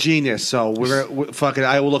Sam's a genius, so we're fucking.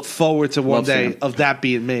 I will look forward to one day of that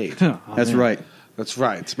being made. That's right. That's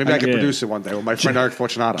right. Maybe I can produce it one day with my friend Eric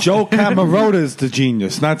Fortunato. Joe Camarota's the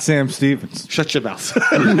genius, not Sam Stevens. Shut your mouth.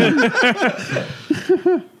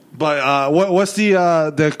 But what's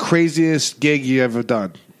the craziest gig you ever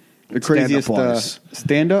done? The craziest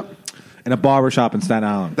stand-up? In a barbershop in Staten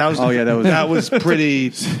Island. That was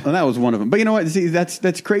pretty. Well, that was one of them. But you know what? See,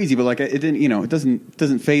 that's crazy. But like it didn't. It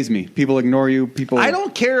doesn't faze me. People ignore you. I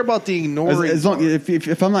don't care about the ignoring. As long if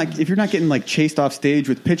you're not getting like chased off stage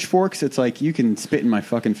with pitchforks, it's like you can spit in my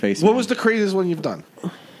fucking face. What was the craziest one you've done?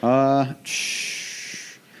 I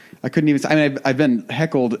couldn't even. I mean, I've been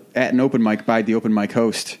heckled at an open mic by the open mic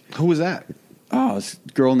host. Who was that? Oh, this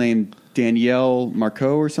girl named Danielle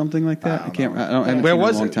Marcoux or something like that. I haven't Where seen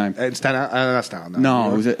was it in a long it? time. It's that's down.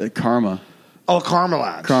 No, it was at Karma. Oh, Carmel.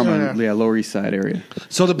 Karma, yeah, Lower East Side area.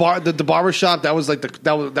 So the barber shop, that was like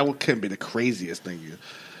that couldn't be the craziest thing.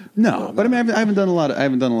 No, but I mean, I haven't done a lot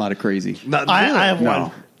of crazy. I have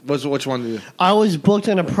one. Which one? Did you? I was booked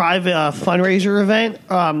in a private fundraiser event.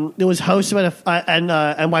 It was hosted by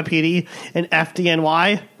NYPD and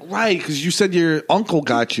FDNY. Right, because you said your uncle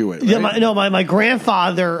got you it. Right? Yeah, my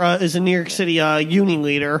grandfather is a New York City union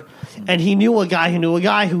leader, and he knew a guy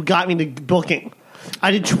who got me the booking.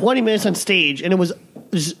 I did 20 minutes on stage, and it was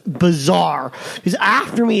bizarre. Because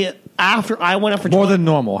after I went up for more than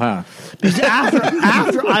normal, huh? Because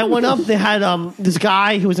after I went up, they had this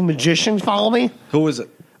guy who was a magician follow me. Who was it?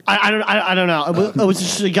 I don't know. It was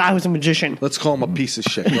just a guy who was a magician. Let's call him a piece of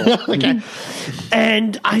shit. Okay.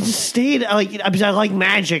 And I just stayed because I like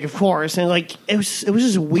magic, of course, and it was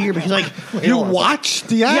just weird because you watched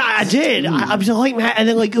the act? Yeah, I did. I was like magic, and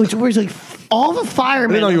then it was weird. All the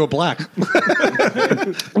firemen. I didn't know you were black.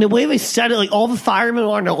 And the way they said it, all the firemen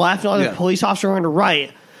were on the left, and all the police officers were on the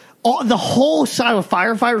right. The whole side of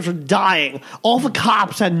firefighters were dying. All the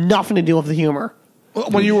cops had nothing to do with the humor.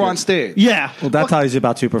 When you were on stage. Yeah. Well, that tells you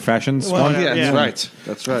about two professions. Well, Yeah, yeah.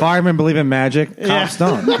 That's right. Firemen believe in magic. Cops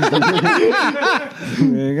don't. There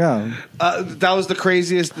you go. That was the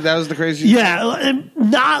craziest. Yeah,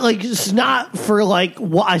 it's not for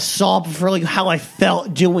what I saw, but for how I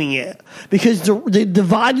felt doing it. Because they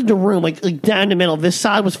divided the room down the middle. This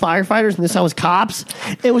side was firefighters and this side was cops.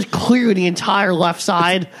 It was clear the entire left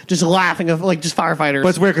side just laughing of just firefighters. But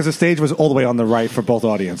it's weird because the stage was all the way on the right for both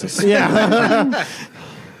audiences. Yeah.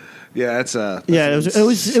 Yeah, it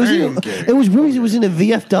was in a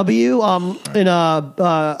VFW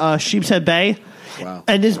in Sheepshead Bay. Wow.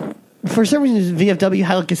 And for some reason the VFW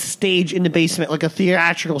had a stage in the basement, a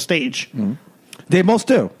theatrical stage. Mm-hmm. They most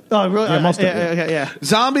do. Oh, really? Yeah, most do. Yeah.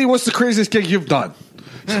 Zombie, what's the craziest gig you've done?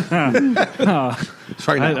 I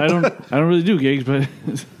don't really do gigs, but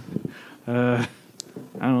I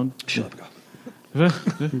don't. Shut up, go.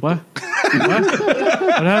 What?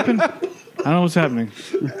 What happened? I don't know what's happening.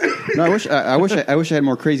 No, I wish I had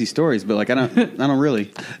more crazy stories, but I don't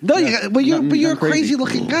really. No, you're a crazy. crazy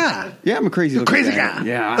looking guy. Yeah, I'm a crazy looking crazy guy. guy.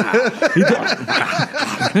 Yeah.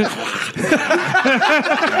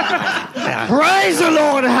 Praise the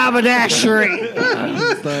Lord, haberdashery.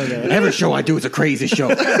 Every show I do is a crazy show.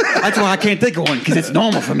 That's why I can't think of one because it's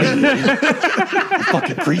normal for me. I'm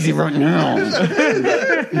fucking crazy right now.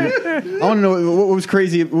 I want to know what was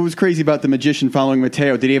crazy. What was crazy about the magician following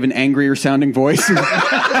Matteo? Did he have an angrier sounding voice? You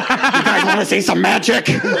guys want to see some magic?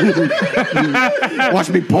 Watch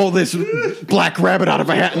me pull this black rabbit out of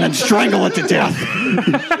a hat and then strangle it to death.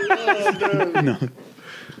 No.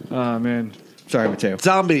 Oh man. Sorry, Matteo.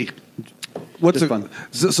 Zombie. What's Just fun.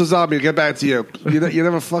 So Zombie, get back to you. You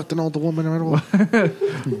never fucked an older woman at all?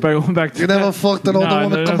 But going back to You never fucked an older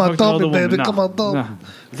woman? I Come never on, fucked an tell older me, baby. woman. Come on, tell me. No.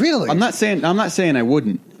 Really? I'm not saying I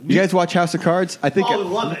wouldn't. You guys watch House of Cards? I think. Oh, I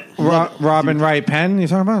love it. Robin Wright Penn, you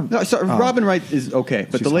talking about? No, so Robin Wright is okay,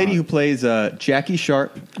 but She's the lady hot. who plays Jackie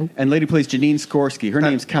Sharp and lady who plays Janine Skorsky, her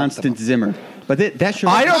name's Constance Zimmer. But that show,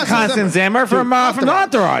 I know Constance Zimmer from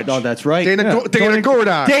Entourage. Oh, that's right. Dana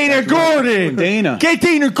Gordon. Dana Gordon. Dana. Get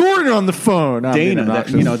Dana Gordon on the phone. I'm being Dana,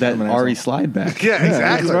 obnoxious. that I'm an Ari asshole. slide back. Yeah,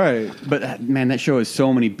 exactly. That's right. But man, that show has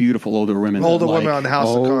so many beautiful older women. Older that, women on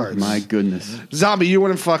House of Cards. My goodness. Zombie, you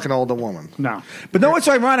wouldn't fuck an older woman. No. But no, it's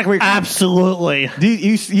ironic. Absolutely.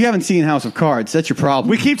 You haven't seen House of Cards. That's your problem.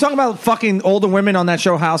 We keep talking about fucking older women on that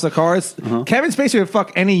show, House of Cards. Kevin Spacey would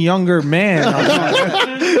fuck any younger man.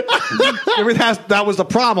 That was the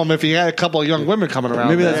problem if he had a couple of young women coming around.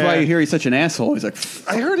 Maybe that's why you hear he's such an asshole. He's like,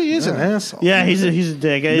 I heard he is an asshole. Yeah, he's a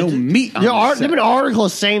dick. no meat on There the have set. been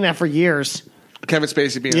articles saying that for years. Kevin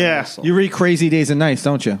Spacey being an Yeah. asshole. You read Crazy Days and Nights,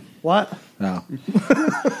 don't you? What? No.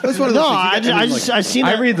 That's one of those No, things. I seen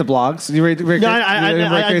that. I read the blogs. You read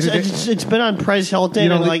No, Crazy Days? it's been on Perez Hilton You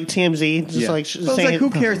don't and TMZ. Just Yeah. like But it's saying, like, who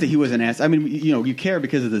cares that he was an ass? I mean, you care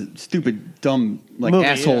because of the stupid, dumb, Movie,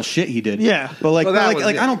 asshole yeah. shit he did. Yeah. but Well, that was-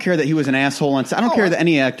 I don't care that he was an asshole on set. I don't care that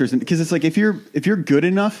any actors because it's like if you're good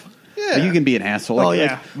enough, Yeah. you can be an asshole. Oh, Like,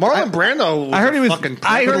 yeah. Marlon Brando was I heard he was. fucking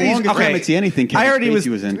I For heard the he's longest time, okay. I'd see anything Kevin I heard he was. Spacey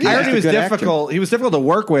was in. I heard he was He's a good actor. difficult. He was difficult to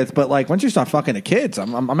work with, but like once you start fucking the kids,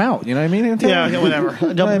 I'm out. You know what I mean? yeah,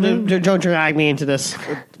 whatever. Don't drag me into this.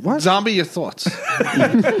 Zombie, your thoughts?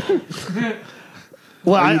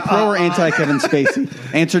 Well, Are you pro or anti Kevin Spacey?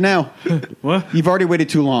 Answer now. What? You've already waited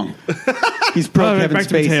too long. He's pro Oh, Kevin back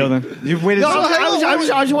to Matteo Spacey. then. You've waited. No,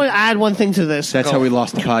 I just want to add one thing to this. That's how we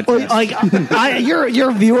lost the podcast.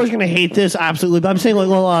 Your viewers going to hate this absolutely, but I'm saying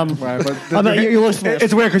you're listening.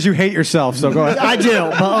 It's weird because you hate yourself. So go ahead. I do,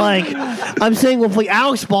 but I'm saying with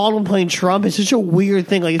Alex Baldwin playing Trump, it's such a weird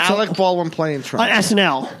thing. It's Alec Baldwin playing Trump. on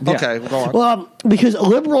SNL. Okay, go on. Well, because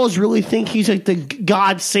liberals really think he's like the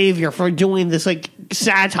God savior for doing this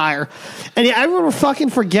satire, and everyone fucking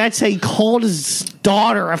forgets that he called his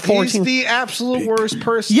daughter a 14. He's the absolute worst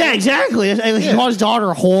person. Yeah, exactly. He called his daughter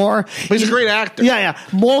a whore. But he's a great actor. Yeah.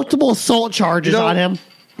 Multiple assault charges on him.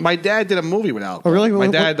 My dad did a movie with Alec. Oh, really? My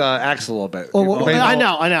dad acts a little bit. Oh, I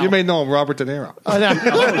know. You may know him, Robert De Niro.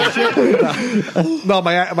 No,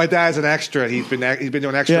 my dad's an extra. He's been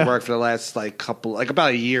doing extra work for the last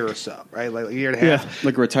about a year or so, right? Like a year and a half.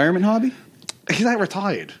 Like a retirement hobby? He's not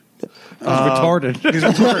retired. retarded. He's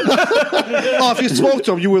retarded. Oh, if you spoke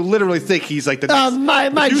to him, you would literally think he's like the next.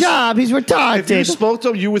 My job, he's retarded. If you spoke to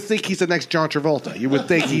him, you would think he's the next John Travolta. You would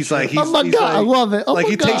think he's like. Oh my God, I love it. Oh like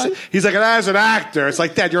my God. He's like, as an actor, it's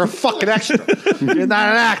like, Dad, you're a fucking extra. You're not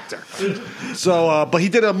an actor. So, but he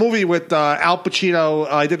did a movie with Al Pacino.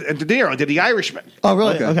 And De Niro. Did The Irishman. Oh,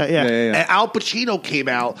 really? Okay, yeah. And Al Pacino came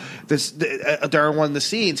out during one of the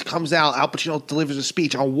scenes. Comes out. Al Pacino delivers a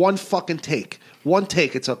speech on one fucking take. One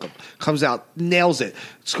take it took him. Comes out, nails it.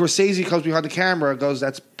 Scorsese comes behind the camera and goes,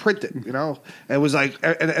 "That's printed," you know. And it was like,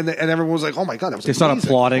 and everyone was like, "Oh my God, that was." They started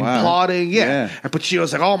applauding. Wow. Applauding, yeah. And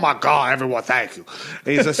Pacino's like, "Oh my God, everyone, thank you."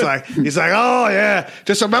 And he's just like, "Oh yeah,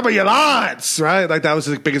 just remember your lines, right?" Like that was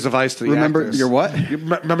his biggest advice to the Remember actors. your what?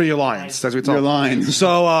 Remember your lines. That's what we told Your him. lines.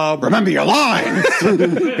 So Remember your lines.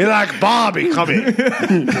 you're like, Bobby, come here.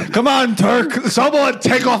 Come on, Turk. Someone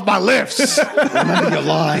take off my lifts. Remember your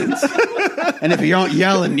lines. And if you aren't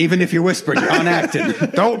yelling, even if you're whispering, you're not acting.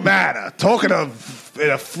 Don't matter. Talking in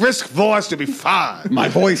a frisk voice to be fine. My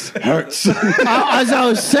voice hurts. As I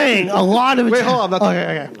was saying, a lot of it. Wait, hold on.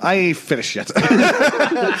 Okay. I ain't finished yet.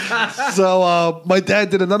 So my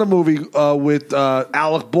dad did another movie with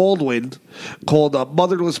Alec Baldwin called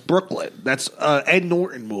Motherless Brooklyn. That's Ed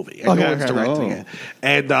Norton movie. Ed Norton's directing it.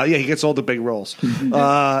 And he gets all the big roles.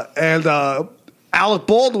 And Alec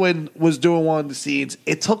Baldwin was doing one of the scenes.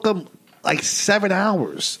 It took him like 7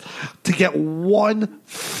 hours to get one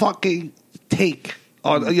fucking take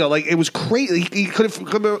on, like it was crazy. He couldn't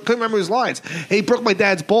remember his lines. He broke my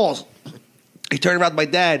dad's balls. He turned around to my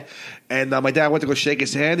dad, and my dad went to go shake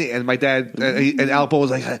his hand, and my dad and Alpo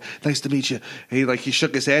was like, "Nice to meet you." And he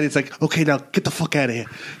shook his hand. He's like, "Okay, now get the fuck out of here."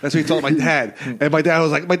 That's what he told my dad. And my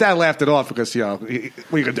dad laughed it off because what are you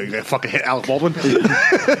gonna do? You gonna fucking hit Alec Baldwin?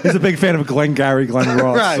 He's a big fan of Glenn Ross.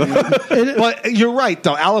 Right. But you're right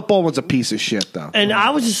though. Alec Baldwin's a piece of shit though. And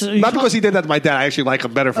I was just Not because he did that to my dad. I actually like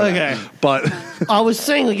him better for that. But I was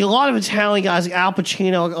saying, like, a lot of Italian guys, like Al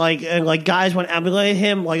Pacino, like guys want to emulate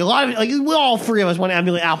him. Like a lot of, like, we all three of us want to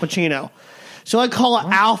emulate Al Pacino. So I call it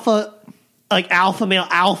alpha male,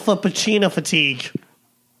 alpha Pacino fatigue.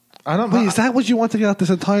 I don't. Wait, is that what you want to get out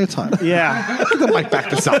this entire time? Yeah. Look at the mic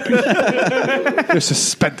back this up. You're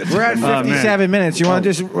suspended. We're at 57 minutes. You want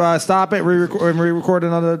to just stop it, re-record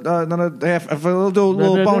another half? We'll do a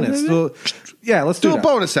little bonus. Let's do a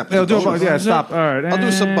bonus episode. Yeah, do a bonus. Yeah, stop. All right. I'll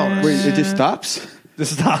do some bonus. Wait, it just stops?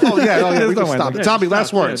 This is stop. Oh yeah, we can stop it. Tommy,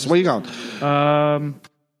 last words. Where you going?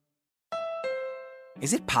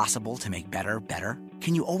 Is it possible to make better?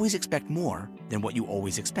 Can you always expect more than what you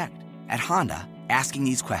always expect? At Honda, asking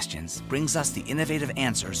these questions brings us the innovative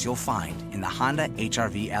answers you'll find in the Honda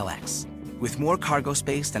HR-V LX. With more cargo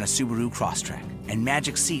space than a Subaru Crosstrek and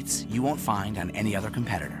magic seats you won't find on any other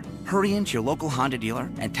competitor. Hurry into your local Honda dealer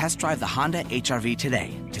and test drive the Honda HR-V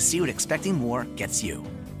today to see what expecting more gets you.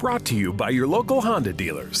 Brought to you by your local Honda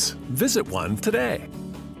dealers. Visit one today.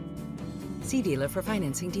 See dealer for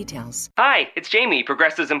financing details. Hi, it's Jamie,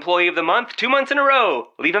 Progressive's Employee of the Month, 2 months in a row.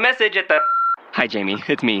 Leave a message at the... Hi, Jamie.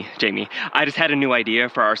 It's me, Jamie. I just had a new idea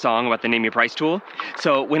for our song about the Name Your Price tool.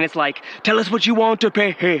 So when it's like, tell us what you want to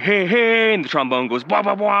pay, hey, hey, hey, and the trombone goes, blah,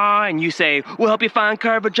 blah, blah, and you say, we'll help you find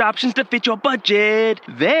coverage options to fit your budget.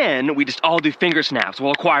 Then we just all do finger snaps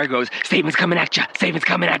while a choir goes, savings coming at ya, savings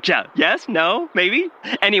coming at ya. Yes? No? Maybe?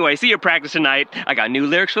 Anyway, see your practice tonight. I got new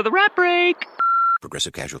lyrics for the rap break.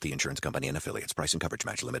 Progressive Casualty Insurance Company and Affiliates. Price and coverage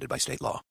match limited by state law.